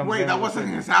 And he comes Wait, in. that wasn't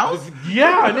his house?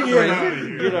 Yeah, I think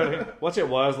what it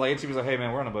was. Like, she was like, hey,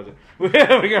 man, we're on a budget. we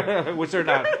got, which they're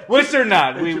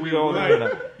not. We own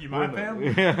that. You my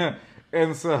family? Yeah.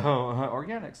 And so,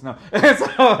 organics, no. And so,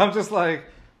 I'm just like,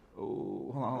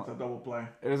 oh, hold on. It's a double play.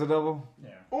 It is a double?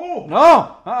 Yeah. Oh!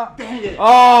 No! Dang it.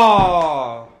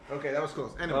 Oh! Okay, that was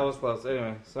close. Anyway. That was close.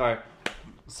 Anyway, sorry.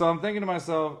 So, I'm thinking to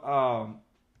myself,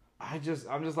 I'm just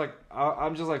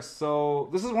like, so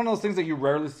this is one of those things that you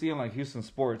rarely see in like Houston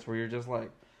sports where you're just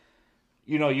like,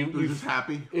 you're just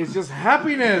happy. It's just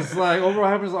happiness, like overall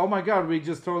happiness. Oh my God, we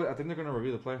just totally. I think they're gonna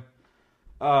review the play.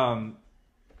 That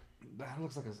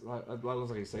looks like he's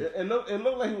safe. It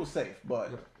looked like he was safe,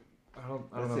 but I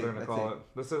don't know what they're gonna call it.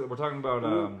 We're talking about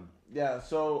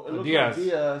so it looks Diaz.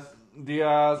 like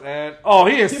Diaz and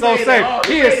he is so made it. safe. Oh,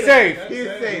 he is safe. He's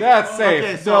safe. That's safe.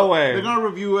 Okay, No so way. They're gonna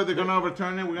review it. They're gonna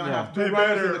overturn it. We're gonna have two They runners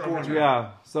better in the corner.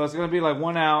 Yeah, so it's gonna be like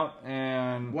one out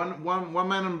and One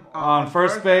man on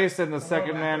first base and the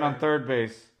second man on third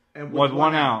base and with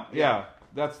one out. Yeah,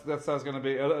 that's how it's gonna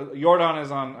be. Jordan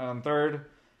is on third,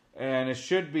 and it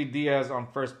should be Diaz on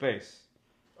first base.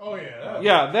 Oh yeah.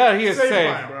 Yeah, that he is Saved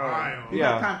safe. by a mile. He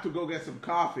Yeah. got time to go get some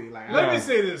coffee. Let me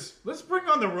say this. Let's bring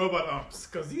on the robot umps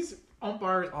because these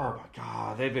umpires. Oh my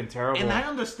God, they've been terrible. And I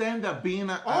understand that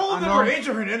being all of them are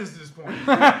Angel Hernandez at this point.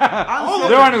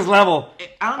 They're on his level.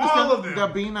 I all of understand them.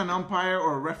 that being an umpire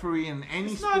or a referee in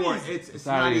any It's not sport, easy. it's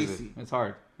not easy. It's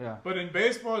hard. Yeah. But in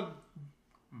baseball,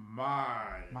 my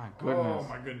goodness. Oh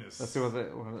my goodness. Let's see what are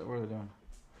they doing.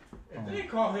 If they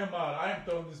call him out, I am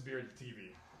throwing this beer at the TV.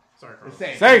 Sorry, Carlos.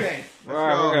 Safe. Safe. Let's All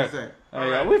right, go. we're good. Safe. There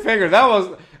you go. We figured that was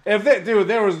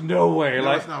there was no way.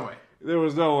 There's no way. There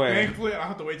was no way. Thankfully, I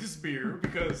have to wait this beer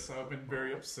because I've been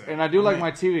very upset. And I do like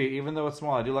my TV, even though it's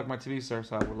small. I do like my TV, sir.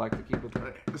 So I would like to keep it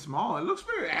there. It's small. It looks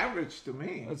very average to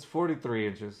me. It's 43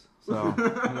 inches. So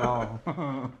no.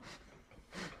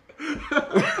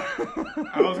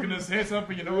 I was gonna say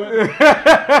something, you know what? There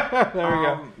we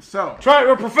go. So Try it.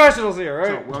 We're professionals here,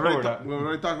 right? we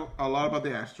already talked a lot about the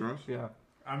Astros. Yeah.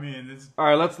 I mean, it's. All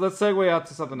right. Let's segue out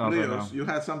to something else right now. Leos, you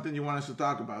had something you wanted us to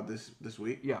talk about this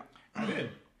week. Yeah. I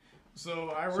did. So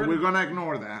I read. So we're gonna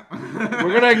ignore that.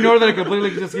 We're gonna ignore that and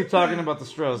completely just keep talking about the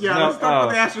Stros. Yeah, No, let's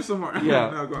talk about the Astros some more. Yeah.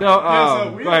 No, go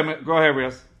ahead. No. Go ahead,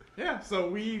 Rios. Yeah, so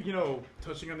we,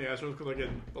 touching on the Astros because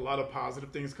again, a lot of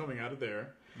positive things coming out of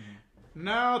there. Mm-hmm.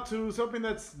 Now to something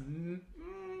that's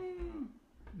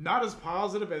not as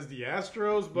positive as the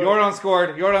Astros, but Jordan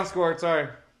scored. Sorry,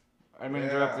 I mean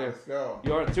interrupt you. Let's go.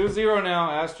 You're 2-0 now.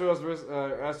 Astros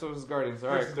versus Guardians. All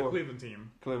right, versus the cool. Cleveland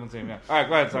team. Cleveland team. Yeah. All right,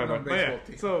 go ahead. Sorry, bud. But yeah, Baseball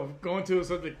team. so going to a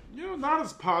subject, not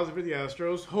as positive for the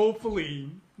Astros. Hopefully,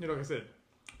 like I said,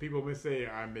 people may say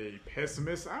I'm a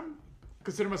pessimist. I'm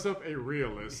consider myself a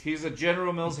realist. He's a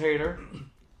General Mills hater.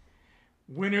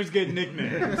 Winners get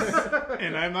nicknames,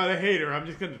 and I'm not a hater. I'm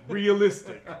just gonna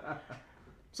realistic.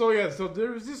 So yeah, so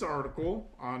there's this article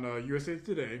on USA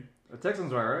Today. The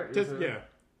Texans were right. Yeah,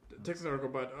 Texans article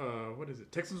about what is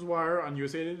it? Texans Wire on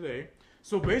USA Today.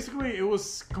 So basically, it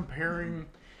was comparing.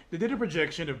 They did a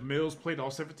projection if Mills played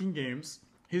all 17 games.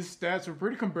 His stats were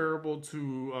pretty comparable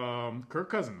to Kirk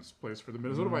Cousins, plays for the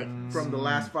Minnesota Vikings. From the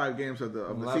last 5 games of the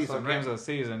last season, 5 right? games of the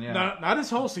season. Yeah. Not his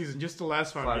whole season, just the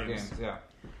last 5 games. Yeah.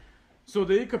 So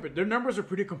they their numbers are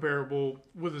pretty comparable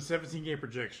with a 17-game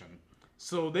projection.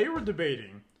 So they were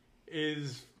debating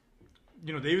is,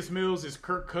 Davis Mills is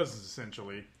Kirk Cousins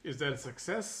essentially. Is that a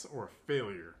success or a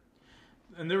failure?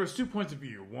 And there was 2 points of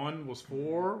view. One was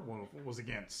for, one was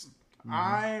against. Mm-hmm.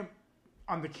 I'm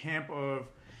on the camp of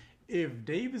if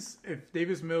Davis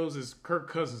Mills is Kirk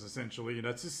Cousins essentially, and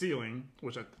that's his ceiling,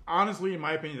 which honestly, in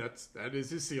my opinion, that is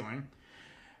his ceiling.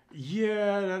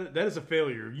 Yeah, that is a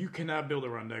failure. You cannot build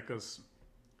around that because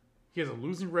he has a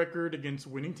losing record against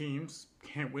winning teams.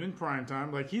 Can't win in prime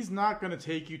time. Like, he's not going to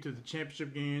take you to the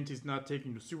championship games. He's not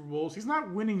taking you to Super Bowls. He's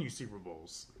not winning you Super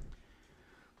Bowls.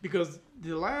 Because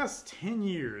the last 10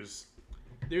 years,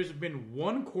 there's been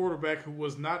one quarterback who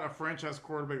was not a franchise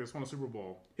quarterback that's won a Super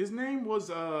Bowl. His name was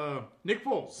Nick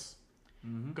Foles.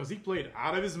 Because he played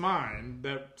out of his mind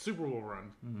that Super Bowl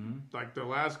run. Like, the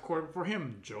last quarter for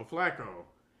him, Joe Flacco.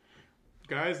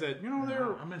 Guys that,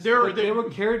 they were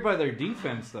carried by their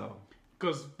defense, though.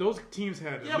 Because those teams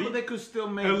had elite, but they could still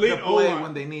make the play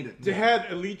when they needed. They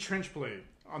had elite trench play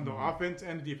on the offense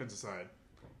and the defensive side.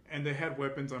 And they had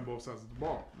weapons on both sides of the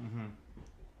ball.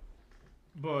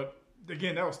 But,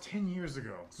 again, that was 10 years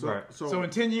ago. So in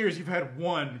 10 years, you've had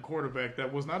one quarterback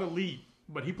that was not elite,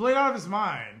 but he played out of his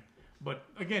mind. But,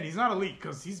 again, he's not elite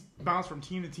because he's bounced from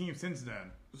team to team since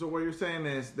then. So what you're saying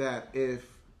is that if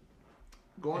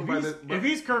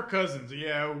he's Kirk Cousins,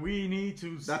 yeah, we need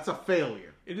to... That's a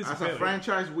failure. It is As a failure. A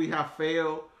franchise, we have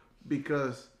failed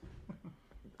because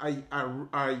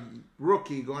our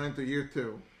rookie going into year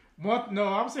 2. What? No,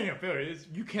 I'm saying a failure.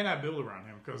 You cannot build around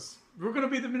him because we're going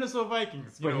to be the Minnesota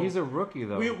Vikings. But he's a rookie,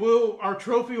 though. Our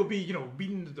trophy will be,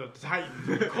 beating the Titans,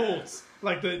 the Colts.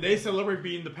 Like they celebrate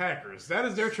beating the Packers. That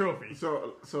is their trophy.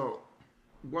 So,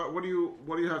 what do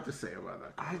you have to say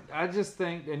about that? I just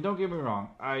think, and don't get me wrong,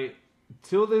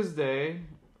 till this day,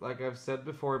 like I've said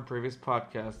before in previous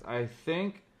podcasts, I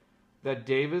think that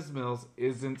Davis Mills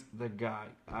isn't the guy.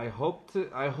 I hope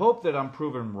that I'm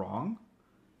proven wrong.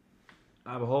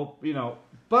 I hope,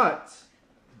 but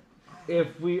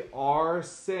if we are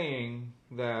saying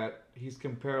that he's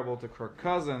comparable to Kirk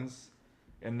Cousins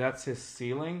and that's his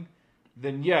ceiling,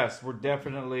 then yes, we're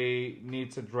definitely need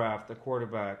to draft a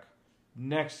quarterback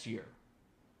next year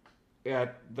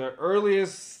at the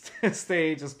earliest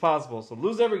stage as possible. So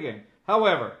lose every game.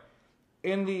 However,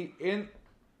 in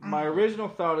my original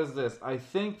thought is this. I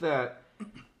think that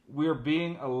we're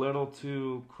being a little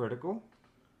too critical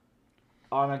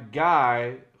on a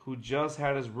guy who just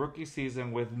had his rookie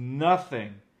season with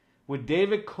nothing, with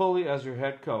David Culley as your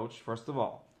head coach, first of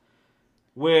all,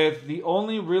 with the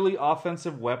only really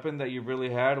offensive weapon that you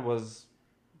really had was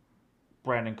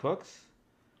Brandon Cooks.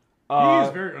 He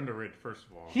is very underrated, first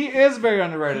of all. He is very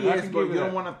underrated. But you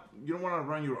don't want to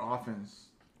run your offense.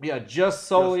 Yeah, just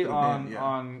solely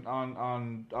on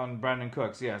Brandon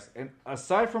Cooks, yes. And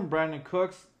aside from Brandon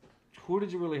Cooks, who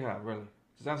did you really have, really?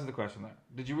 Just answer the question there.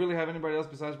 Did you really have anybody else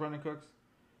besides Brandon Cooks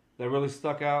that really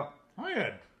stuck out? Oh,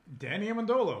 yeah. Danny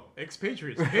Amendola,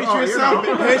 ex-Patriots. Patriots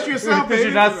South. Did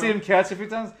you not see him catch a few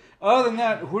times? Other than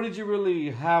that, who did you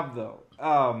really have, though?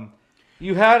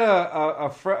 You had a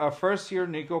first-year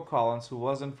Nico Collins who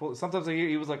wasn't full. Sometimes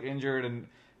he was like injured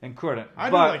and couldn't.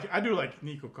 I do like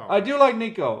Nico Collins. I do like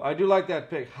Nico. I do like that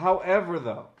pick. However,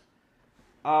 though,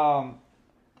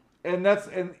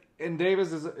 and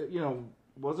Davis is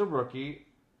was a rookie.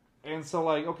 And so,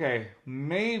 okay,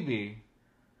 maybe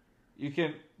you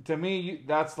can, to me,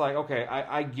 that's okay,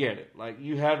 I get it.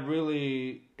 You had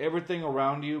really everything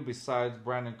around you besides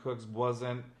Brandon Cooks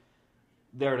wasn't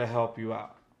there to help you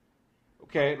out.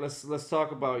 Okay, let's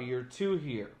talk about year 2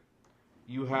 here.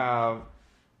 You have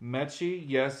Mechie.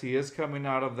 Yes, he is coming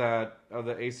out of the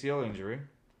ACL injury.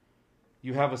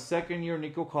 You have a second-year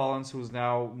Nico Collins who's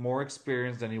now more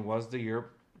experienced than he was the year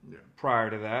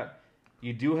prior to that.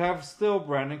 You do have still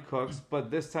Brandon Cooks, but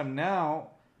this time now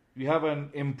you have an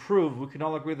improved. We can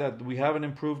all agree that we have an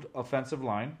improved offensive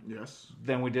line. Yes.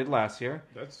 Than we did last year.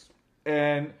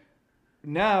 And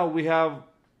now we have,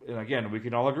 and again, we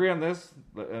can all agree on this.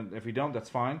 And if we don't, that's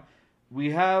fine. We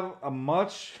have a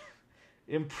much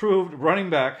improved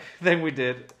running back than we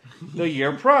did the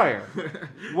year prior.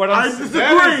 I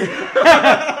disagree.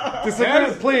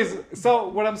 Disagree, please. So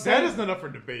what I'm saying, that is not up for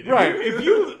debate. Right? If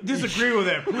you disagree with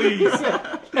that, please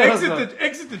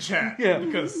exit the chat. Yeah,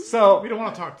 because we don't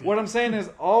want to talk to you. What I'm saying is,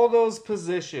 all those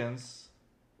positions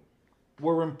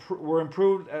were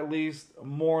improved at least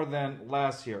more than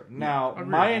last year. Now,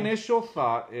 my initial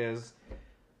thought is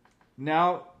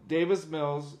now Davis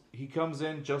Mills, he comes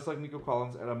in just like Nico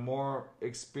Collins at a more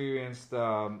experienced.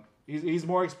 He's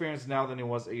more experienced now than he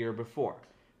was a year before.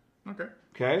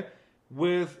 Okay,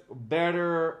 with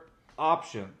better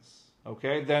options.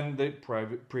 Okay, than the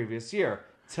previous year.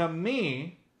 To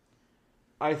me,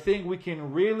 I think we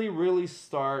can really, really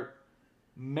start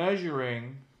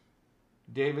measuring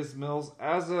Davis Mills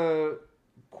as a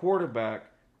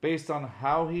quarterback based on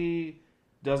how he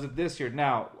does it this year.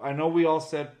 Now, I know we all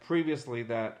said previously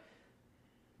that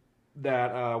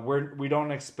we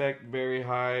don't expect very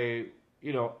high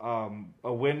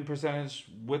a win percentage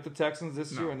with the Texans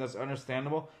this year, and that's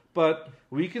understandable. But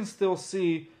we can still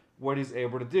see what he's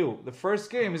able to do. The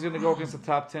first game, he's going to go against the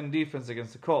top 10 defense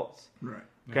against the Colts. Right.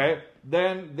 Okay? Yeah.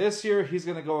 Then this year, he's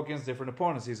going to go against different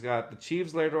opponents. He's got the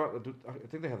Chiefs later on. I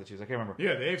think they have the Chiefs. I can't remember.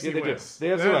 Yeah, the AFC West. The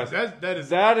AFC West.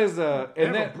 That is a...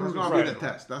 And that's going to be the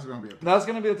test. That's going to be a test. That's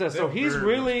going to be the test. So he's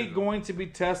really going to be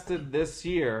tested this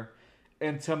year.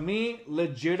 And to me,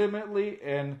 legitimately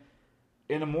and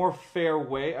in a more fair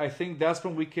way, I think that's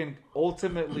when we can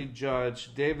ultimately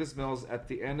judge Davis Mills at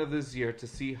the end of this year to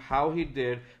see how he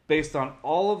did based on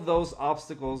all of those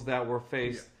obstacles that were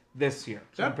faced this year.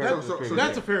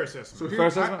 That's a fair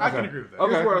assessment. I can agree with that.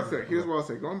 Okay. Here's what I'll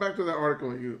say. Going back to that article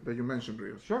that you mentioned,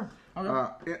 Rios. Sure.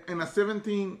 Okay. In a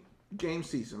 17-game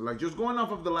season, like just going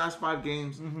off of the last 5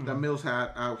 games that Mills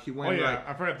had, he went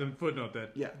I forgot to footnote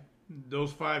that. Yeah.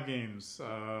 Those 5 games,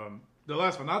 the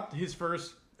last one, not his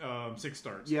first 6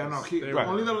 starts. Yeah, no.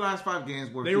 Only the last 5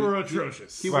 games were... They were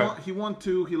atrocious. He won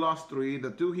 2. He lost 3.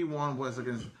 The 2 he won was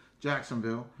against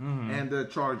Jacksonville and the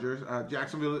Chargers.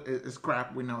 Jacksonville is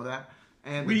crap. We know that.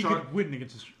 And we could win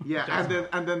against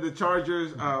and then the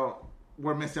Chargers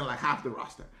were missing like half the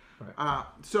roster. Right.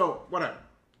 So whatever.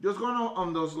 Just going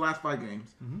on those last 5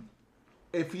 games.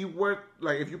 If you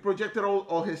projected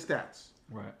all his stats,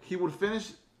 right, he would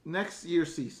finish next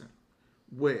year's season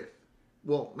with,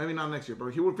 well, maybe not next year, but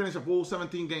he would finish a full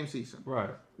 17-game season. Right.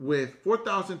 With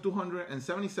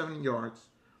 4,277 yards,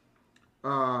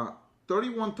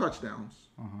 31 touchdowns,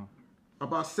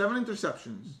 about 7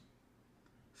 interceptions,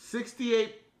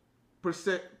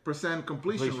 68%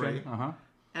 completion rate,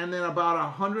 and then about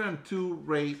 102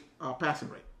 rate passing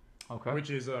rate. Okay.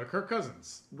 Which is Kirk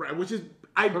Cousins. Right, which is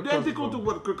identical to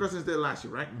what Kirk Cousins did last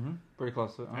year, right? Pretty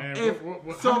close to it.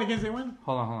 How many games they win?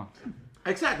 Hold on.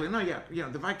 Exactly. No, yeah.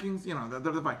 The Vikings, they're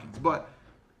the Vikings. But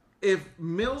if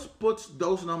Mills puts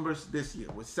those numbers this year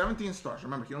with 17 starts,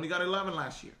 remember, he only got 11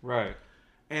 last year. Right.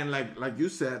 And like you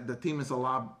said, the team is a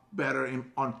lot better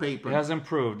on paper. It has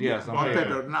improved, yes. On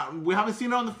paper. Now, we haven't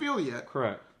seen it on the field yet.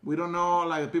 Correct. We don't know,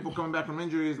 like, people coming back from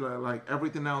injuries, like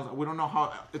everything else. We don't know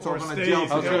how it's all going to gel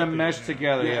together. How it's going to mesh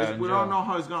together, we don't know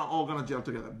how it's all going to gel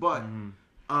together. But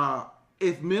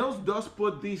if Mills does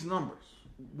put these numbers,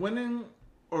 winning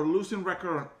or losing record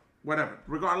or whatever,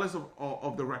 regardless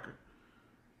of the record,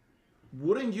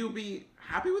 wouldn't you be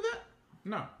happy with that?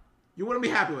 No. You wouldn't be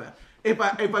happy with that. If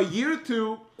a year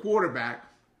 2 quarterback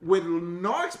with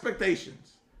no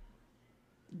expectations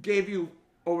gave you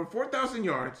over 4,000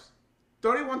 yards,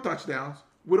 31 touchdowns,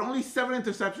 with only 7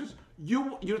 interceptions,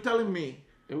 you're telling me,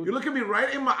 you look at me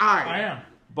right in my eye. I am.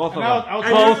 Both of them.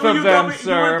 Both of them,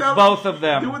 sir. Both of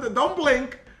them. Don't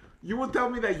blink. You would tell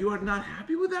me that you are not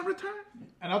happy with that return?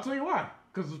 And I'll tell you why.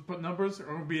 Because numbers are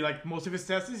going to be like most of his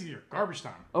stats this year. Garbage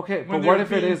time. Okay, but what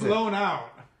if it isn't? Blown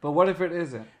out. But what if it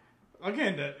isn't?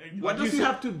 Again, what does he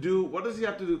have to do? What does he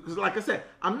have to do? Because, like I said,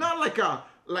 I'm not like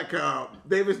a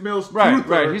Davis Mills.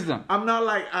 Right. He's not. I'm not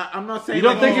like I'm not saying. You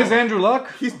don't think he's Andrew Luck?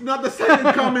 He's not the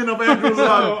second coming of Andrew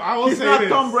Luck. He's not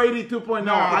Tom Brady 2.0.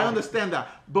 No. I understand that,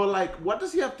 but like, what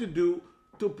does he have to do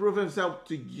to prove himself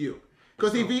to you?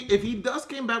 Because if he does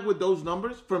came back with those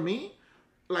numbers, for me,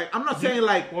 like, I'm not saying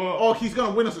like, he's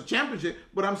gonna win us a championship,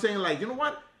 but I'm saying like, you know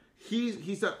what?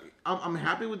 I'm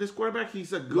happy with this quarterback.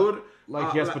 He's a good.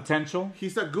 He has potential.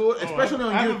 He's a good, especially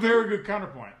on I have year a very good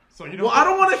counterpoint. So I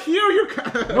don't want to hear your.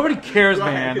 Nobody cares,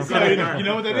 man. You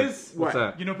know what that is? What's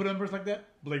that? You know, put numbers like that.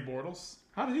 Blake Bortles.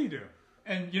 How did he do?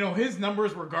 And his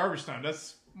numbers were garbage time.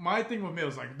 That's my thing with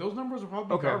Mills. Like, those numbers are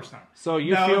probably garbage time. So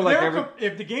you feel like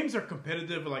if the games are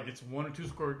competitive, like it's 1 or 2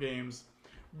 score games,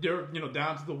 they're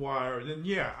down to the wire, then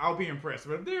I'll be impressed.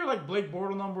 But if they're like Blake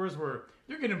Bortles numbers where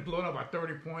you're getting blown up by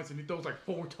 30 points and he throws like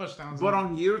 4 touchdowns. But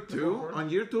on year 2,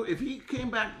 if he came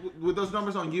back with those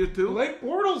numbers on year 2, Blake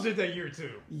Bortles did that year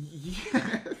 2.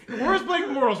 Yes. Where's Blake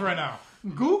Bortles right now?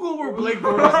 Google where Blake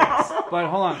Bortles is. But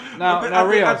hold on, now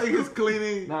Rios. I think he's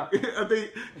cleaning. I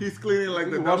think he's cleaning like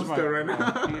the dumpster right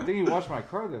now. I think he washed my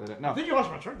car the other day. No. I think he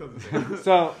washed my truck the other day.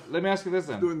 So let me ask you this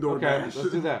then. Doing DoorDash.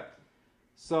 Let's do that.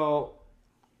 So,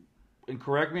 and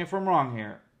correct me if I'm wrong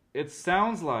here. It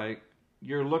sounds like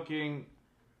you're looking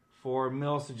for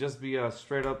Mills to just be a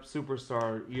straight up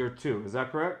superstar year 2. Is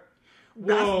that correct?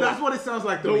 That's what it sounds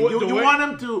like to me. You want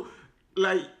him to,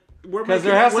 like, because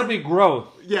there has to be growth.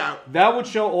 Yeah. That would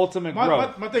show ultimate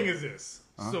growth. My thing is this.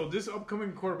 So this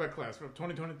upcoming quarterback class for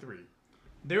 2023,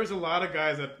 there's a lot of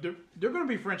guys that they're going to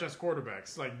be franchise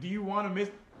quarterbacks. Like, do you want to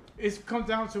miss? It comes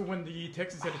down to when the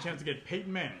Texans had a chance to get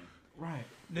Peyton Manning. Right.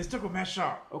 They stuck with Matt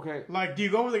Schaub. Okay. Like, do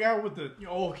you go with the guy with the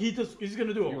he's going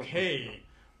to do okay,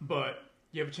 but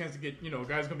you have a chance to get, a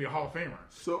guy's going to be a Hall of Famer.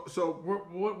 So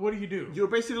What do you do? you're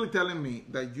basically telling me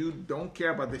that you don't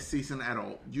care about this season at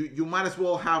all. You might as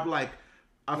well have like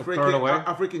a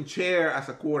freaking chair as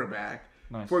a quarterback.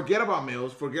 Nice. Forget about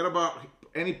Mills. Forget about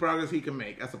any progress he can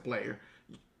make as a player.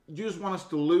 You just want us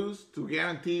to lose to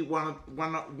guarantee a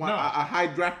high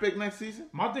draft pick next season?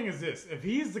 My thing is this. If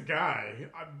he's the guy,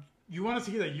 you want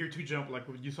to see that year 2 jump like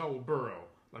what you saw with Burrow,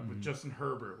 like with Justin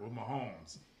Herbert, with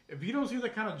Mahomes. If you don't see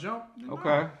that kind of jump,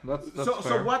 okay, that's fair.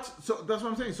 So that's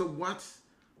what I'm saying. So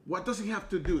what does he have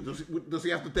to do? Does he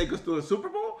have to take us to a Super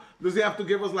Bowl? Does he have to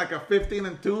give us like a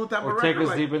 15-2 type or of record? take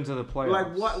us deep into the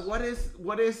playoffs? Like what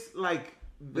is like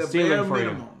the ceiling bare for you?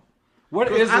 minimum?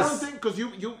 What is I this? don't think because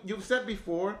you've said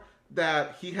before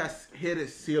that he has hit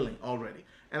his ceiling already,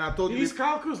 and I told you he's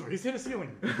Kyle Kuzma. He's hit a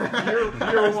ceiling.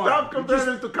 Stop comparing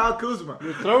him to Kyle Kuzma.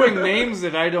 You're throwing names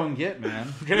that I don't get, man.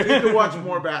 You need to watch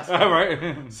more basketball. All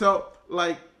right. So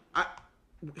like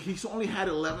he's only had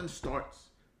 11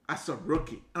 starts as a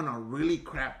rookie on a really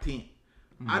crap team.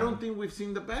 I don't think we've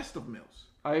seen the best of Mills.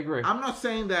 I agree. I'm not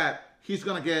saying that he's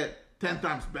gonna get 10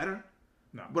 times better.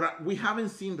 No, but we haven't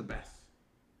seen the best.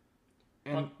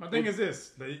 And my thing is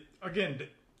this.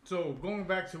 So going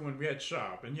back to when we had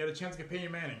Schaub and you had a chance to get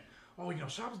Peyton Manning. Oh,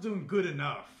 Schaub's doing good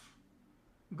enough.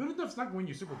 Good enough's not going to win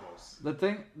you Super Bowls. the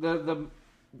thing, the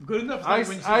Good enough's not going to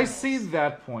win you Super I Bowls. see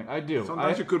that point. I do.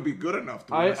 Sometimes you could be good enough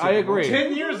to win a Super I Bowl. agree.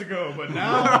 10 years ago, but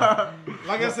now,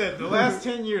 like I said, the last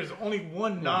 10 years, only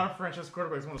one non-franchise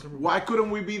quarterback has won a Super Bowl. Why couldn't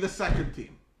we be the second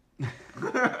team?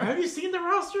 Have you seen the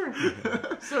roster?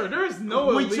 Sir, there is no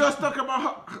We elite. just talked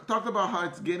about how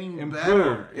it's getting Improved.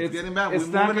 better. It's getting better. it's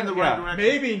We're not moving in the gonna- right yeah. direction.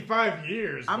 Maybe in 5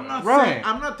 years. I'm but- not Right. saying.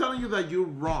 I'm not telling you that you're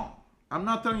wrong. I'm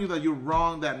not telling you that you're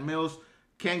wrong. That Mills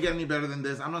can't get any better than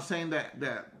this. I'm not saying that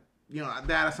that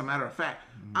as a matter of fact.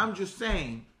 I'm just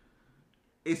saying.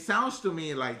 It sounds to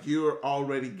me like you're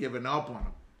already giving up on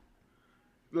him.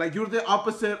 Like you're the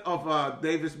opposite of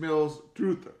Davis Mills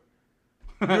truther.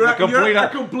 You're a complete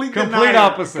denier.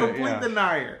 opposite. Complete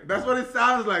denier. That's what it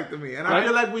sounds like to me. And I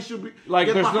feel like we should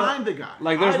get behind the guy.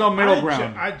 Like there's no middle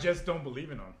ground. I just don't believe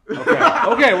in him.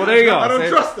 Okay. Well there you go. I don't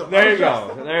trust him. There you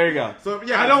go. So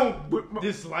yeah, I don't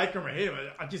dislike him or hate him.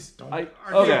 I just don't.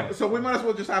 Okay. So we might as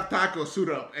well just have Taco suit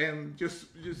up and just.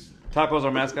 Taco's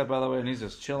our mascot, by the way, and he's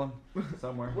just chilling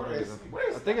somewhere. Where is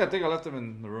I think I left him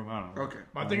in the room. I don't know. Okay.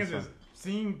 My thing is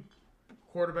seeing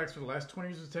quarterbacks for the last 20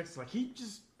 years of Texas, like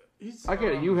he's. I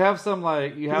get it. You have some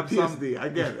PTSD. I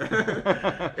get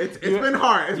it. It's been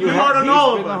hard. It's been have- hard on he's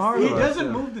all been of us. hard He on us, doesn't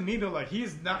yeah. move the needle like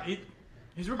he's not.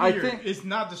 His rookie I year think- it's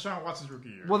not Deshaun Watson's rookie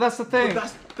year. Well, that's the thing.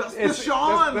 But that's It's-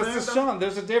 Deshaun, That's man. Deshaun.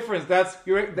 There's a difference.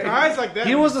 Guys like that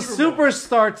He win was a Super Bowls.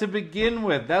 superstar to begin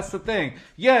with. That's the thing.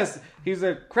 Yes, he's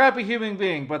a crappy human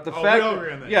being, but the Oh, fact, we all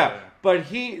agree on that. yeah, Yeah. but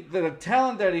the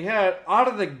talent that he had out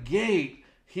of the gate,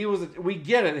 we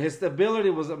get it. His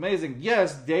ability was amazing.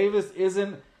 Yes, Davis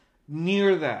isn't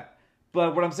near that.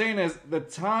 But what I'm saying is the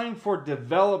time for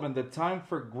development, the time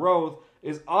for growth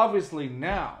is obviously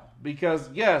now. Because,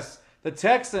 yes, the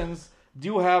Texans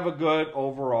do have a good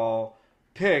overall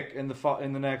pick in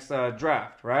the next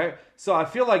draft, right? So I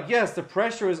feel like, yes, the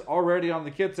pressure is already on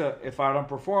the kid to, if I don't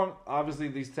perform, obviously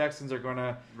these Texans are going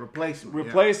to replace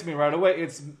me right away.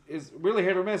 It's really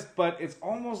hit or miss, but it's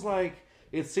almost like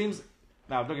it seems...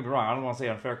 Now, don't get me wrong. I don't want to say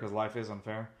unfair because life is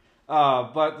unfair.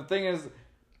 But the thing is...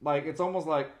 Like, it's almost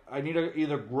like I need to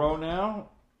either grow now,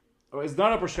 or it's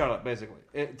not up or shut up, basically.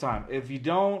 Time. If you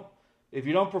don't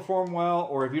perform well,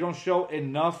 or if you don't show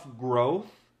enough growth,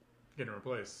 getting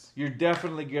replaced. you're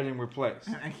definitely getting replaced.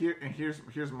 And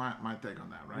here's my take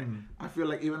on that, right? I feel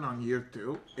like even on year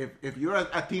 2, if you're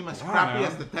a team as crappy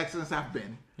as the Texans have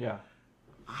been, Yeah.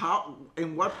 how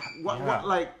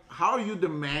are you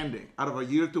demanding out of a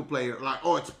year 2 player like,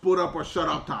 oh, it's put up or shut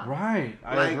up time? Right.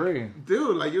 I agree.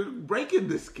 Dude, like you're breaking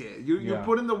this kid. You're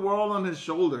putting the world on his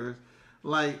shoulders.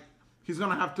 Like he's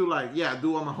gonna have to do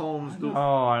a Mahomes.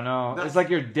 Oh, I know. It's like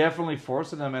you're definitely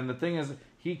forcing him, and the thing is,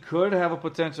 he could have a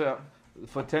potential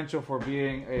for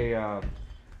being a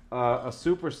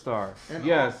superstar. And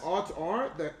yes. odds are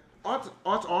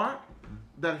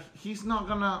that he's not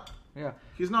gonna. Yeah.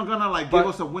 He's not gonna give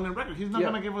us a winning record. He's not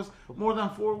gonna give us more than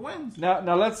 4 wins.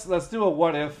 Now let's do a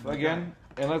what if again,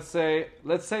 and let's say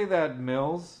that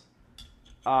Mills,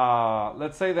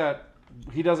 let's say that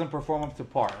he doesn't perform up to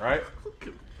par, right?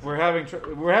 We're having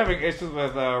issues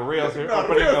with Rios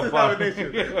opening up.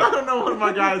 I don't know what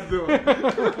my guy's doing.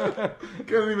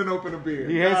 Can't even open a beer.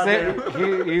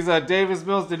 He's a Davis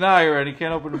Mills denier, and he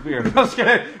can't open a beer. I'm just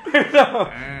kidding. No.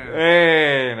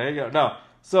 Hey, there you go. No.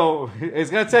 So it's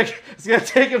gonna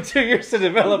take him 2 years to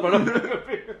develop an opening a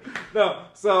beer. No.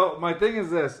 So my thing is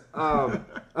this. I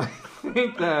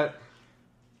think that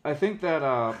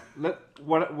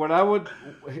what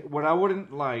I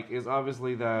wouldn't like is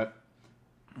obviously that.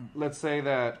 Let's say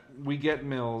that we get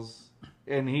Mills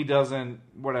and he doesn't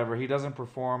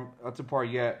perform up to par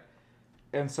yet,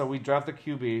 and so we draft a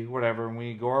QB, whatever, and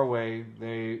we go our way.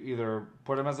 They either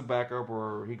put him as a backup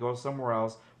or he goes somewhere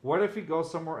else. What if he goes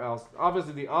somewhere else?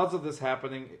 Obviously, the odds of this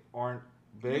happening aren't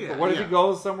big. But what if he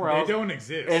goes somewhere else? They don't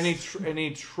exist. And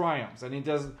he triumphs and he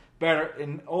does better,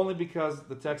 and only because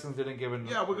the Texans didn't give him.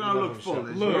 Yeah, we're gonna look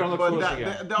foolish. We're gonna look foolish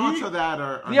again. The odds of that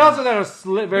are. The odds of that are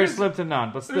very slim to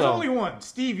none, but still. There's only one,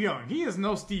 Steve Young. He is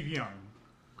no Steve Young.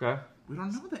 Okay. We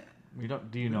don't know that. We don't.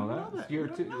 Do you know that? It's year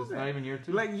two. It's not even year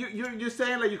two. Like you're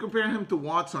saying, like you're comparing him to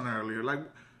Watson earlier. Like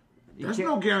there's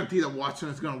no guarantee that Watson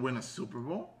is gonna win a Super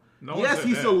Bowl. No yes,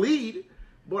 he's a lead,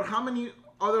 but how many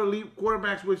other elite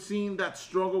quarterbacks we've seen that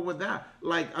struggle with that?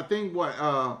 Like I think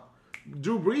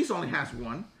Drew Brees only has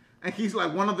one, and he's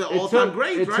like one of the all-time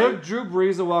greats, right? It took Drew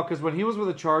Brees a while because when he was with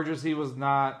the Chargers, he was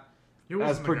not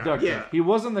as productive. Yeah. He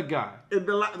wasn't the guy. That's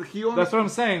what I'm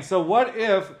saying. So what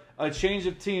if a change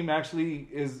of team actually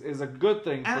is a good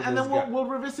thing for and this then guy? we'll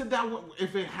revisit that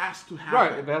if it has to happen.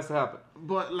 Right, if it has to happen.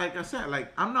 But like I said,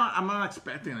 like I'm not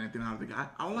expecting anything out of the guy.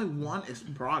 All I want is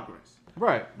progress.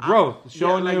 Right, growth.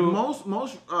 Showing like you most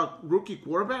rookie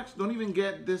quarterbacks don't even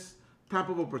get this type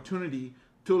of opportunity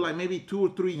till like maybe 2 or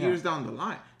 3 years down the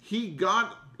line. He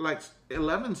got like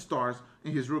 11 stars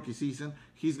in his rookie season.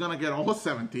 He's gonna get all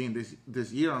 17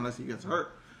 this year unless he gets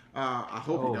hurt. I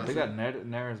hope he does. They got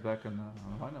Neres back in the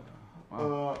lineup.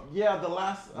 Wow. Yeah, the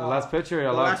last pitcher.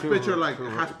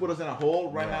 Has put us in a hole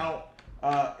right now.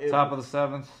 Top of the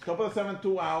seventh. Top of the seventh,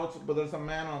 2 outs, but there's a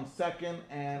man on second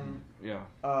and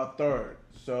third.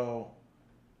 So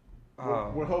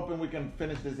we're hoping we can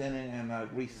finish this inning and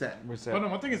reset. But no,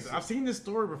 one thing is, I've seen this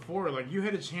story before. Like you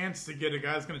had a chance to get a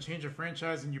guy that's going to change your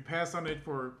franchise, and you pass on it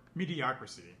for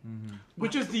mediocrity,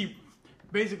 which is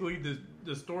basically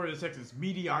the story of the Texans,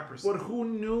 mediocrity. But who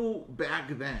knew back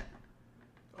then?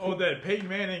 Oh, that Peyton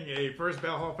Manning, a first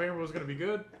ballot Hall of Famer, was going to be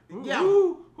good?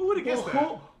 Who would have guessed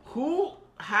that? Who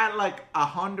had like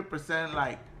 100%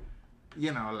 like,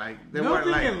 like they Nothing were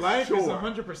like in life sure. is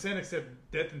 100% except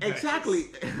death and taxes. Exactly.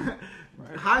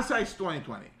 Hindsight's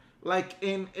 20/20. Like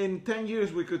in 10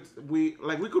 years we could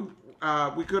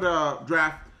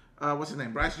draft what's his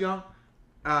name, Bryce Young,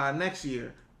 next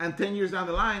year. And 10 years down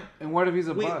the line, and what if he's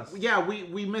a bust? Yeah,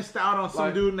 we missed out on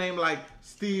some dude named like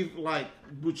Steve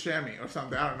Buscemi or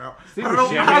something. I don't know.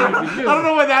 I don't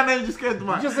know why that name just came to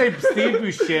mind. Did you just say Steve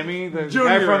Buscemi, the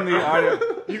Junior. guy from the?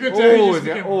 You could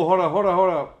tell. Hold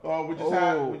up. Oh,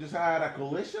 we just had a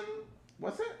collision.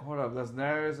 What's it? Hold up, that's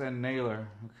Neres and Naylor.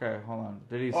 Okay, hold on.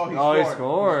 Did he? He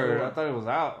scored. I thought it was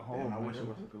out. I wish it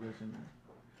was a collision.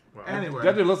 Well, anyway,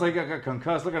 that dude looks like he got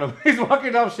concussed. Look at him. He's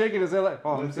walking off shaking his head like,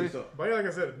 let's see. So. But like I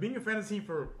said, being a fantasy team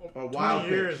for 20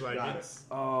 years, like it's...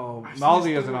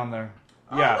 Maldi isn't on there.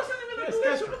 Yeah. It wasn't even a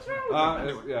collision. What's wrong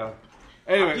with yeah.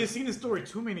 Anyway. You've seen the story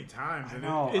too many times. And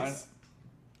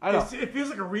I know. It feels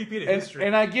like a repeat of history.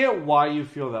 And I get why you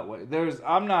feel that way.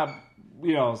 I'm not,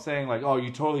 saying like, oh,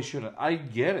 you totally shouldn't. I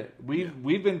get it.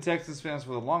 We've been Texas fans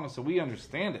for the longest, so we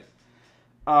understand it.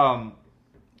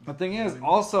 The thing is,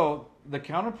 also, the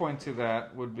counterpoint to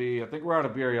that would be, I think we're out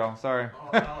of beer, y'all. Sorry.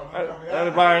 I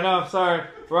didn't buy enough. Sorry.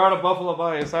 We're out of Buffalo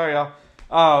Bayou. Sorry, y'all.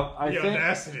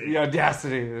 Audacity. The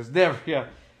audacity. There's never, yeah.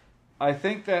 I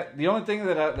think that the only thing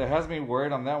that has me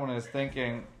worried on that one is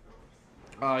thinking,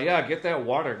 get that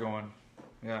water going.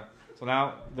 Yeah. So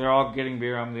now they're all getting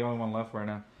beer. I'm the only one left right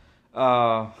now.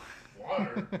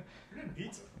 Water? You're getting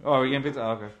pizza. Oh, we're getting pizza?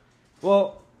 Okay.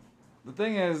 Well, the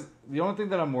thing is, the only thing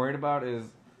that I'm worried about is,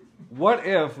 what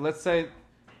if, let's say,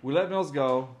 we let Mills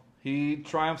go, he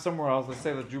triumphs somewhere else, let's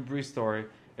say the Drew Brees story,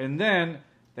 and then,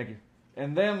 thank you,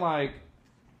 and then, like,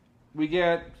 we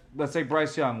get, let's say,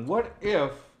 Bryce Young. What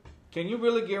if, can you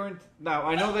really guarantee, now,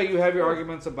 I know that you have your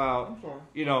arguments about,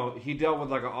 he dealt with,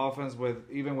 like, an offense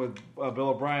even with Bill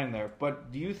O'Brien there,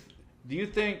 but do you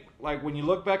think, like, when you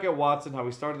look back at Watson, how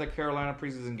he started that Carolina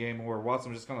preseason game where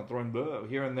Watson was just kind of throwing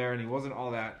here and there, and he wasn't all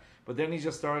that, but then he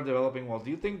just started developing well.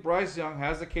 Do you think Bryce Young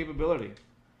has the capability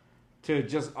to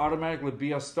just automatically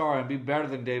be a star and be better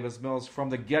than Davis Mills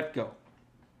from the get-go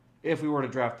if we were to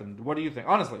draft him? What do you think?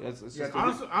 Honestly,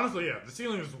 honestly, yeah. The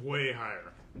ceiling is way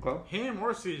higher. Okay. Him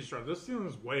or C.J. Stroud, the ceiling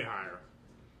is way higher.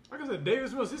 Like I said,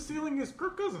 Davis Mills, his ceiling is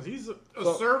Kirk Cousins. He's a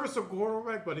serviceable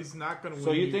quarterback, but he's not going to win.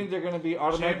 So you think they're going to be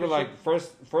automatically like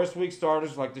first week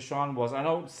starters like Deshaun was? I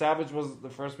know Savage was the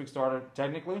first week starter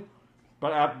technically.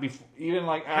 But even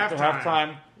like after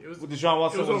halftime, Deshaun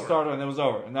Watson was a starter, and it was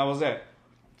over, and that was it.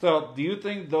 So, do you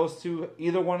think those two,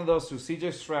 either one of those two,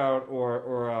 C.J. Stroud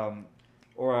or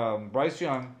Bryce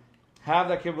Young, have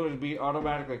that capability to be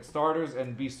automatic like starters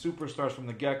and be superstars from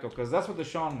the get-go? Because that's what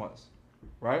Deshaun was,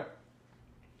 right?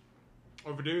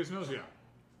 Over Davis Mills, yeah.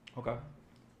 Okay.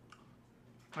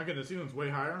 I get the ceiling's way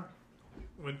higher.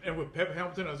 And with Pep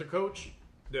Hamilton as a coach,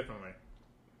 definitely.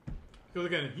 Because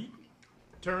again, he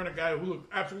turned a guy who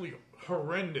looked absolutely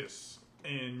horrendous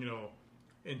in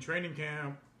training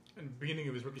camp and the beginning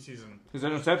of his rookie season. His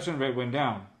interception rate went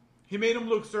down. He made him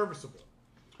look serviceable.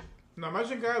 Now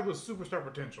imagine a guy with superstar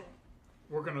potential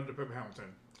working under Pep Hamilton.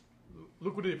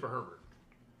 Look what he did for Herbert.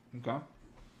 Okay.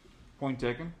 Point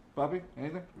taken. Bobby,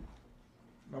 anything?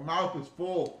 My mouth is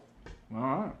full. All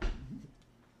right.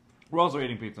 We're also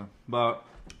eating pizza, but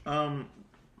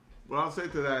what I'll say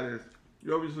to that is,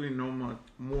 you obviously know much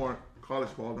more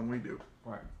college ball than we do,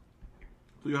 right.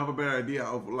 so you have a better idea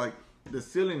of like the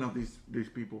ceiling of these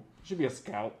people. Should be a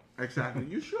scout. Exactly,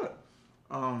 you should.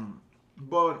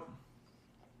 But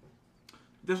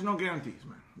there's no guarantees,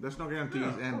 man. There's no guarantees,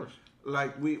 Yeah, and course.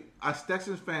 like we, as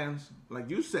Texans fans, like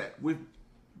you said, we've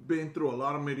been through a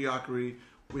lot of mediocrity.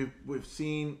 We've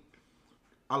seen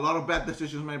a lot of bad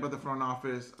decisions made by the front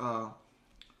office.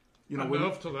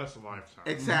 Enough to last a lifetime.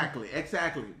 Exactly.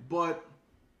 But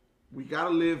we gotta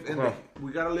live in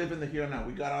the here and now.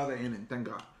 We got out of the inning, thank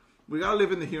God. We gotta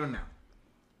live in the here and now,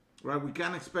 right? We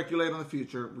can't speculate on the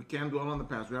future. We can't dwell on the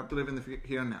past. We have to live in the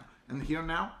here and now. And the here and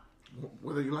now,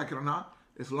 whether you like it or not,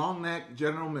 is Long Neck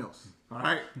General Mills. All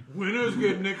right. Winners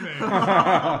get nicknames.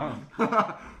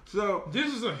 So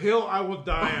This is a hill I will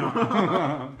die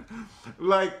on.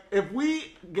 like, if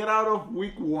we get out of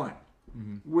week 1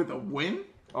 with a win,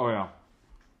 Oh, yeah.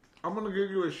 I'm gonna give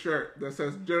you a shirt that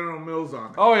says General Mills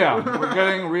on it. Oh, yeah. We're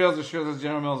getting Reels to shirt this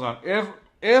General Mills on.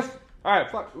 If, all right,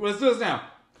 fuck, let's do this now.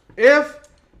 If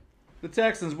the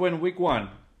Texans win week 1,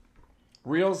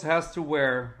 Reels has to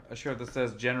wear a shirt that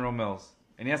says General Mills.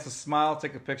 And he has to smile,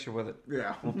 take a picture with it.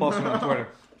 Yeah. We'll post it on Twitter.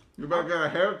 You better get a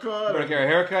haircut. You better get a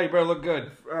haircut, you better look good.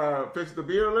 Fix the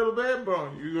beard a little bit, bro.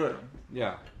 You good.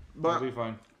 Yeah. But It'll be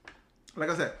fine. like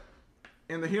I said,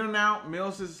 in the here and now,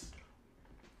 Mills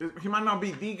he might not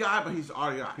be the guy, but he's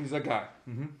our guy. He's a guy.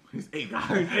 Mm-hmm. He's a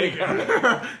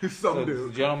guy. He's some So,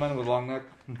 dude. gentleman with long neck.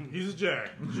 He's a jag.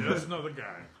 Just another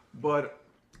guy. But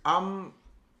I'm,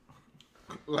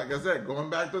 like I said,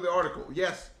 going back to the article.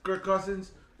 Yes, Kirk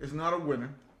Cousins is not a winner.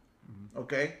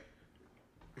 Okay,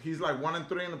 he's like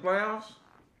 1-3 in the playoffs.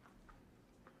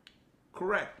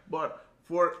 Correct, but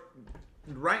for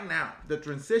right now, the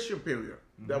transition period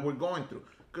that we're going through,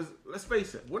 because let's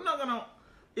face it, we're not gonna.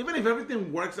 Even if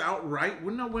everything works out right,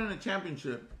 we're not winning a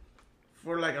championship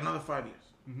for like another 5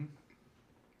 years.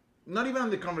 Not even in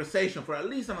the conversation for at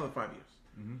least another 5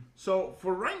 years. So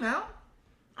for right now,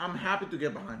 I'm happy to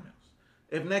get behind Mills.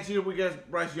 If next year we get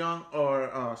Bryce Young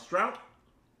or Stroud,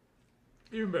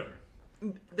 Even better.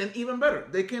 then even better.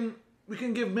 We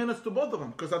can give minutes to both of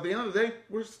them, because at the end of the day,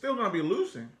 we're still gonna be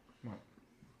losing. Right.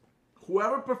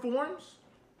 Whoever performs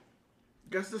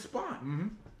gets the spot.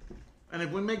 And if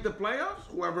we make the playoffs,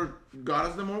 whoever got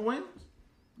us the more wins,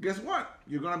 guess what?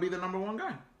 You're going to be the number 1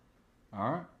 guy.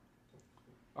 All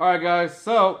right, guys.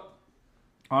 So,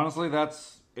 honestly,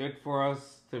 that's it for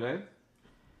us today.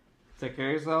 Take care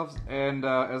of yourselves. And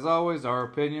as always, our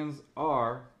opinions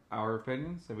are our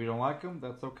opinions. If you don't like them,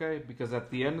 that's okay. Because at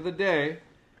the end of the day,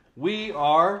 we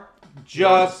are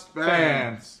just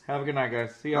fans. Have a good night,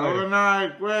 guys. See you later. Have a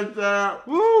good night.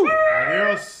 Woo!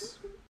 Adios.